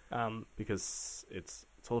 Because it's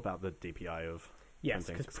all about the DPI of yes,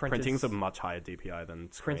 printing. because printing's a much higher DPI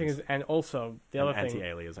than screens. Printing is, and also the other thing,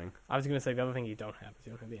 anti-aliasing. I was going to say the other thing you don't have is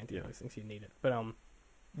you don't have the anti-aliasing, so you need it. But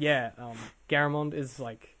Garamond is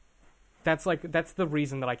like that's the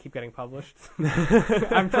reason that I keep getting published.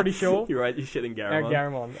 I'm pretty sure. You're right. You're shitting Garamond.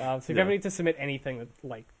 Garamond. So if you ever need to submit anything with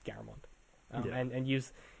like Garamond, and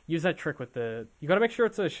use that trick with the, you got to make sure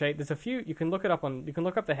it's a shade. There's a few you can look it up on. You can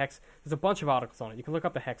look up the hex. There's a bunch of articles on it. You can look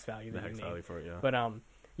up the hex value. The hex value for it. Yeah. But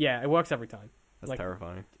it works every time. That's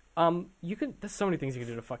terrifying. You can. There's so many things you can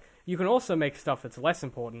do to fuck. You can also make stuff that's less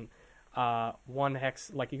important. One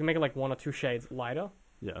hex, like you can make it like 1 or 2 shades lighter.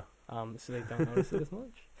 Yeah. So they don't notice it as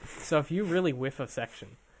much. So if you really whiff a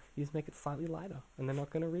section, you just make it slightly lighter, and they're not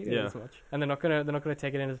going to read it as much, and they're not going to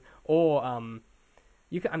take it in as. Or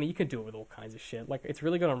you can do it with all kinds of shit. Like it's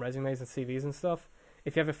really good on resumes and CVs and stuff.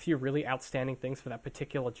 If you have a few really outstanding things for that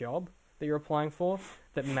particular job that you're applying for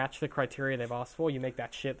that match the criteria they've asked for, you make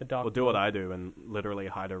that shit the dark. Well, do what I do and literally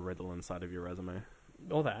hide a riddle inside of your resume.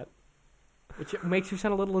 All that, which makes you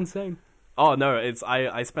sound a little insane. Oh no,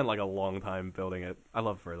 I spent like a long time building it. I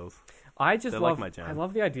love riddles. I love my jam. I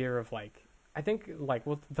love the idea of like I think like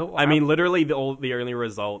literally the only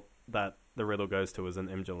result that the riddle goes to is an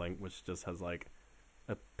img link, which just has like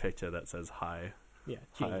a picture that says hi. Yeah,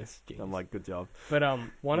 genius. I'm like, good job. But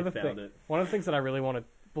one of the things that I really want to.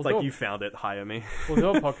 It's like you found it. Hire me. We'll do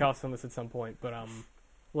a podcast on this at some point, but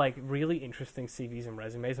like really interesting CVs and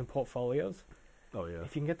resumes and portfolios. Oh yeah.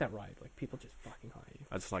 If you can get that right, like people just fucking hire you.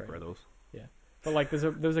 I just like riddles. Yeah, but like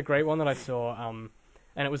there was a great one that I saw, and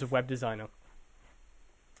it was a web designer.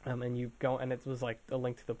 And you go and it was like a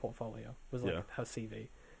link to the portfolio. It was like her CV,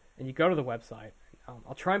 and you go to the website.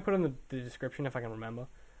 I'll try and put in the description if I can remember.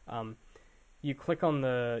 You click on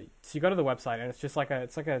so you go to the website and it's just like a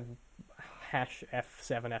hash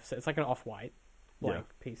F7 F6. It's like an off-white blank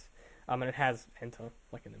piece, and it has enter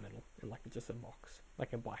like in the middle and like just a box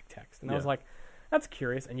like in black text. And I was like, that's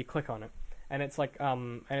curious. And you click on it, and it's like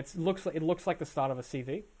and it looks like the start of a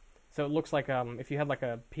CV. So it looks like if you had like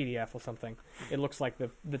a PDF or something, it looks like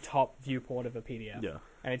the top viewport of a PDF. Yeah.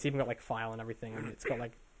 And it's even got like file and everything, and it's got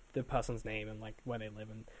like the person's name and like where they live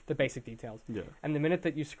and the basic details. Yeah. And the minute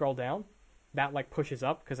that you scroll down, that like pushes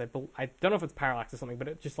up because I don't know if it's parallax or something, but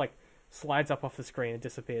it just like slides up off the screen and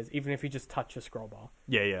disappears, even if you just touch the scroll bar.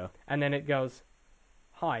 Yeah, yeah. And then it goes,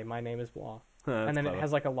 "Hi, my name is blah." And then it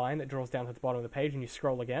has like a line that draws down to the bottom of the page, and you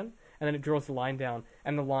scroll again, and then it draws the line down,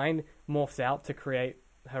 and the line morphs out to create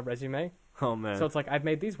her resume. Oh man! So it's like I've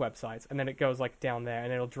made these websites, and then it goes like down there,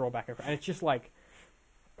 and it'll draw back across, and it's just like,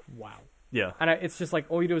 wow. Yeah. And it's just like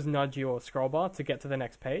all you do is nudge your scroll bar to get to the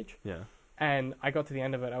next page. Yeah. And I got to the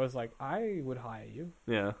end of it. I was like, I would hire you.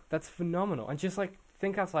 Yeah. That's phenomenal. And just like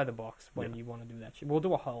think outside the box when you want to do that shit. We'll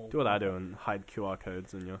do a whole. Do what I do and hide QR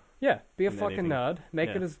codes in your. Yeah, be a in fucking anything. nerd. Make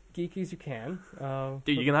Yeah. it as geeky as you can.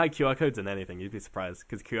 Dude, you can hide QR codes in anything. You'd be surprised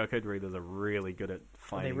because QR code readers are really good at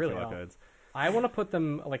finding really QR are. codes. I want to put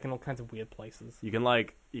them like in all kinds of weird places. You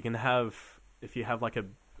can have if you have like a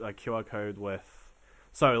QR code with,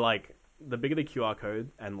 so like the bigger the QR code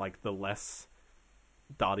and like the less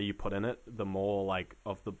data you put in it, the more like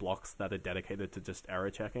of the blocks that are dedicated to just error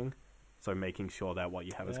checking. So making sure that what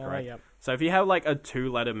you have is correct. Yep. So if you have like a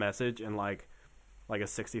 2-letter message and like a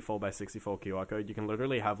 64 by 64 QR code, you can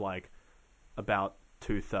literally have like about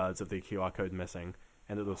 2/3 of the QR code missing,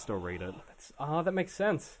 and it'll still read it That makes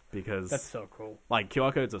sense. because That's so cool. like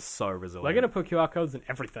QR codes are so resilient. We're gonna put QR codes in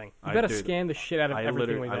everything. You better scan the shit out of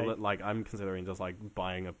everything we make. I'm considering just like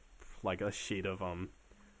buying a sheet of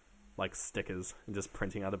like stickers and just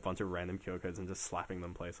printing out a bunch of random QR codes and just slapping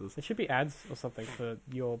them places. There should be ads or something for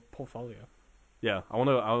your portfolio. Yeah, I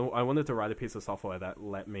wanted to write a piece of software that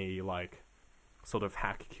let me like sort of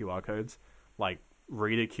hack QR codes, like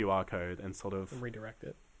read a QR code and sort of Redirect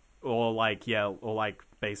it. or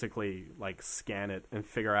basically like scan it and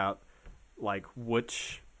figure out like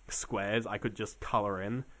which squares I could just color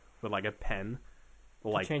in with like a pen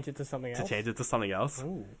or like Change it to something else. to change it to something else.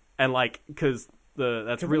 Ooh. And like because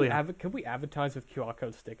that's really Could we advertise with QR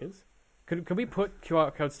code stickers? Could we put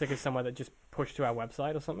QR code stickers somewhere that just push to our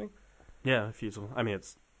website or something? yeah, if you I mean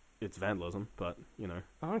it's vandalism, but you know.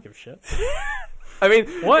 I don't give a shit. I mean,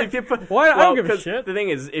 What? if you put, Why? I don't give a 'cause shit. The thing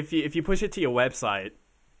is, if you push it to your website,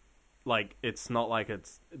 like it's not like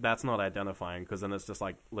that's not identifying because then it's just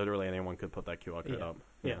like literally anyone could put that QR code Yeah. up.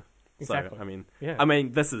 Yeah. So Exactly. I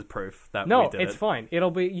mean, this is proof that we No, did it's it. fine. It'll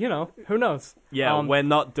be, who knows? Yeah, we're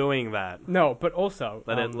not doing that. No, but also,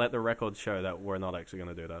 Let the record show that we're not actually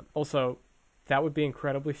going to do that. also, that would be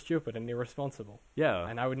incredibly stupid and irresponsible, Yeah.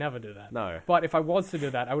 and I would never do that. No. But if I was to do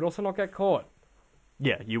that, I would also not get caught.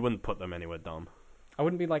 Yeah, you wouldn't put them anywhere dumb. I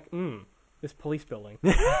wouldn't be like, this police building.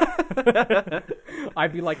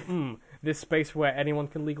 I'd be like, this space where anyone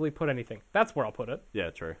can legally put anything. That's where I'll put it. Yeah,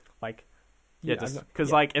 true. Like, Yeah, just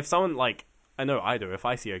because like if someone like I know I do. If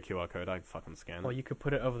I see a QR code, I fucking scan it. Or you could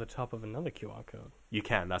put it over the top of another QR code. You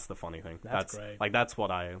can. That's the funny thing. That's great. Like that's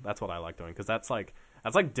what I like doing because that's like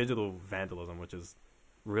digital vandalism, which is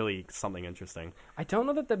really something interesting. I don't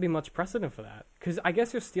know that there'd be much precedent for that because I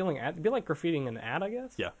guess you're stealing ad. It'd be like graffitiing an ad, I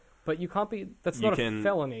guess. Yeah. But you can't be. That's You not can- a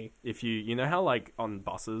felony. If you know how like on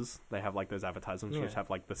buses they have like those advertisements which Yeah.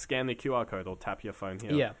 have like the scan the QR code or tap your phone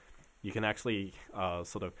here. Yeah. You can actually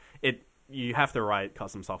sort of it. You have to write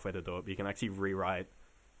custom software to do it, but you can actually rewrite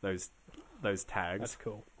those tags. That's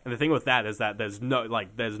cool. And the thing with that is that there's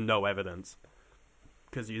no evidence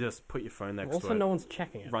because you just put your phone next Also, to it, no one's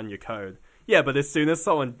checking it. run your code. Yeah, but as soon as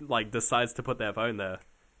someone like decides to put their phone there,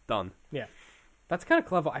 done. Yeah. That's kind of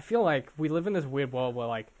clever. I feel like we live in this weird world where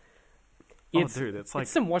like. Dude, it's like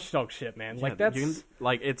some watchdog shit, man. yeah, Like that's you can,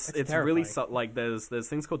 like it's really terrifying. like there's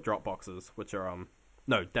things called drop boxes which are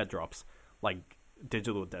dead drops, like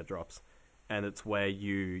digital dead drops, and it's where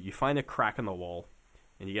you find a crack in the wall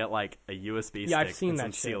and you get like a USB Yeah, stick I've seen and that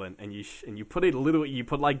some shit. sealant and you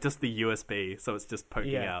put like just the USB so it's just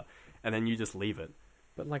poking Yeah. out and then you just leave it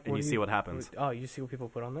But like, and you see what happens. Oh, you see what people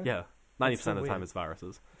put on there? Yeah, 90% so of the time weird. it's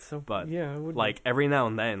viruses. So, But, yeah, it would Like every now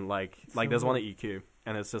and then, like So there's one at EQ,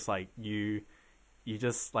 and it's just like you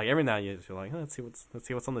just like every now and then you're like, let's see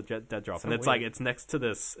what's on the dead drop, So and it's weird. like it's next to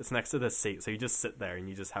this seat, so you just sit there and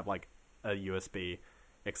you just have like a USB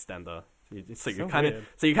extender. So you're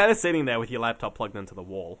kind of sitting there with your laptop plugged into the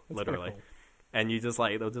wall, That's kinda literally. cool. And you just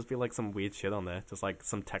like there'll just be like some weird shit on there, just like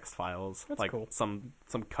some text files, That's like cool. some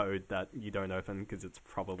code that you don't open because it's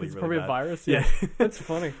probably It's really probably bad. a virus. Yeah. That's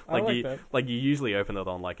funny. I like you that. like you usually open it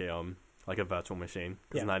on like a virtual machine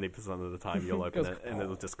because Yeah. 90% of the time you'll open Goes- it and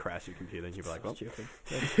it'll just crash your computer and you'll be like, well,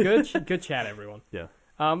 Stupid. Good chat, everyone. yeah,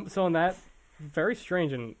 So on that very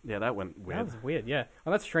strange and yeah, that went that weird. was weird. Yeah.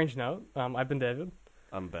 On that strange note, I've been David.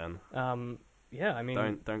 I'm Ben. Yeah, I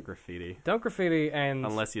mean, Don't graffiti don't graffiti and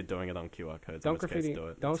unless you're doing it on QR codes. don't in which graffiti. Case, do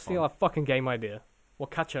it. Don't It's steal fun. our fucking game idea. We'll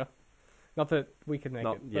catch ya. Not that we could make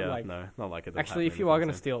Not, it. But yeah, like, no, not like it. actually, if you are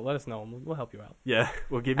gonna steal it, let us know and we'll help you out. yeah,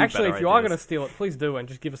 we'll give you. Actually, better if you are ideas. gonna steal it, please do and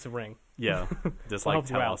just give us a ring. yeah, just We'll like help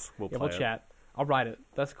you tell out. us. We'll Yeah, play we'll it. chat. I'll write it.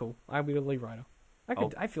 That's cool. I'll be the lead writer.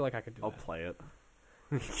 I feel like I could do I'll that. play it.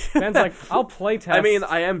 Ben's like, I'll play test. I mean,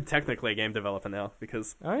 I am technically a game developer now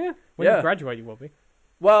because, oh yeah, when Yeah. you graduate, you will be.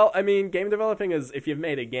 well, I mean, game developing is if you've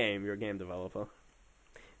made a game, you're a game developer.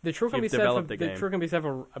 The truth can be You've said for developed the a game. truth can be said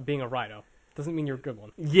for being a writer. Doesn't mean you're a good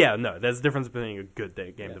one. Yeah, no, there's a difference between a good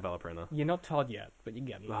game developer and a... You're not Todd yet, but you're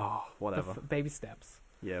getting Oh, whatever. baby steps.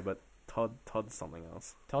 Yeah, but Todd's something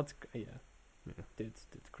else. Todd's dude's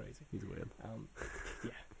crazy. He's weird. Yeah,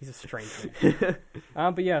 he's a strange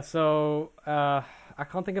man. But yeah, so I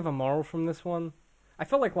can't think of a moral from this one. I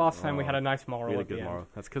felt like last time we had a nice moral. Really at the good end. moral.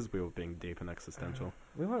 That's because we were being deep and existential.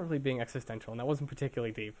 We weren't really being existential, and that wasn't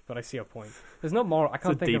particularly deep. But I see your point. There's no moral. I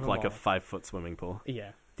can't think deep of a like moral. a 5-foot swimming pool. Yeah,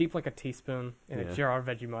 deep like a teaspoon in a Yeah. jar of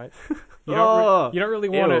Vegemite. You Oh, don't really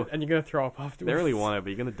want ew. it, and you're gonna throw up afterwards. They really want it, but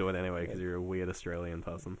you're gonna do it anyway because you're a weird Australian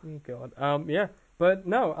person. Oh God. Yeah, but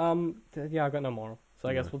no. Yeah, I've got no moral. So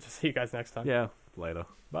I guess we'll just see you guys next time. Yeah, later.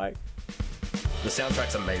 Bye. The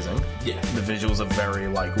soundtrack's amazing. Yeah. The visuals are very,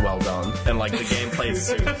 like, well done. And, like, the gameplay is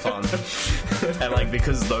super fun. And, like,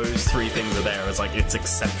 because those three things are there, it's like, it's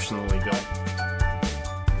exceptionally good.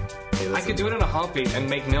 I could do it in a heartbeat and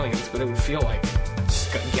make millions, but it would feel like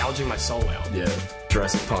just gouging my soul out. Yeah.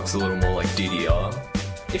 Jurassic Park's a little more like DDR.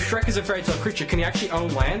 If Shrek is a fairy tale creature, can you actually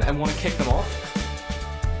own land and want to kick them off?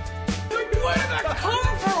 Where did that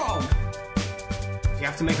come from? You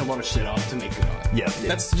have to make a lot of shit up to make good art. Yeah.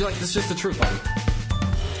 That's just the truth of it.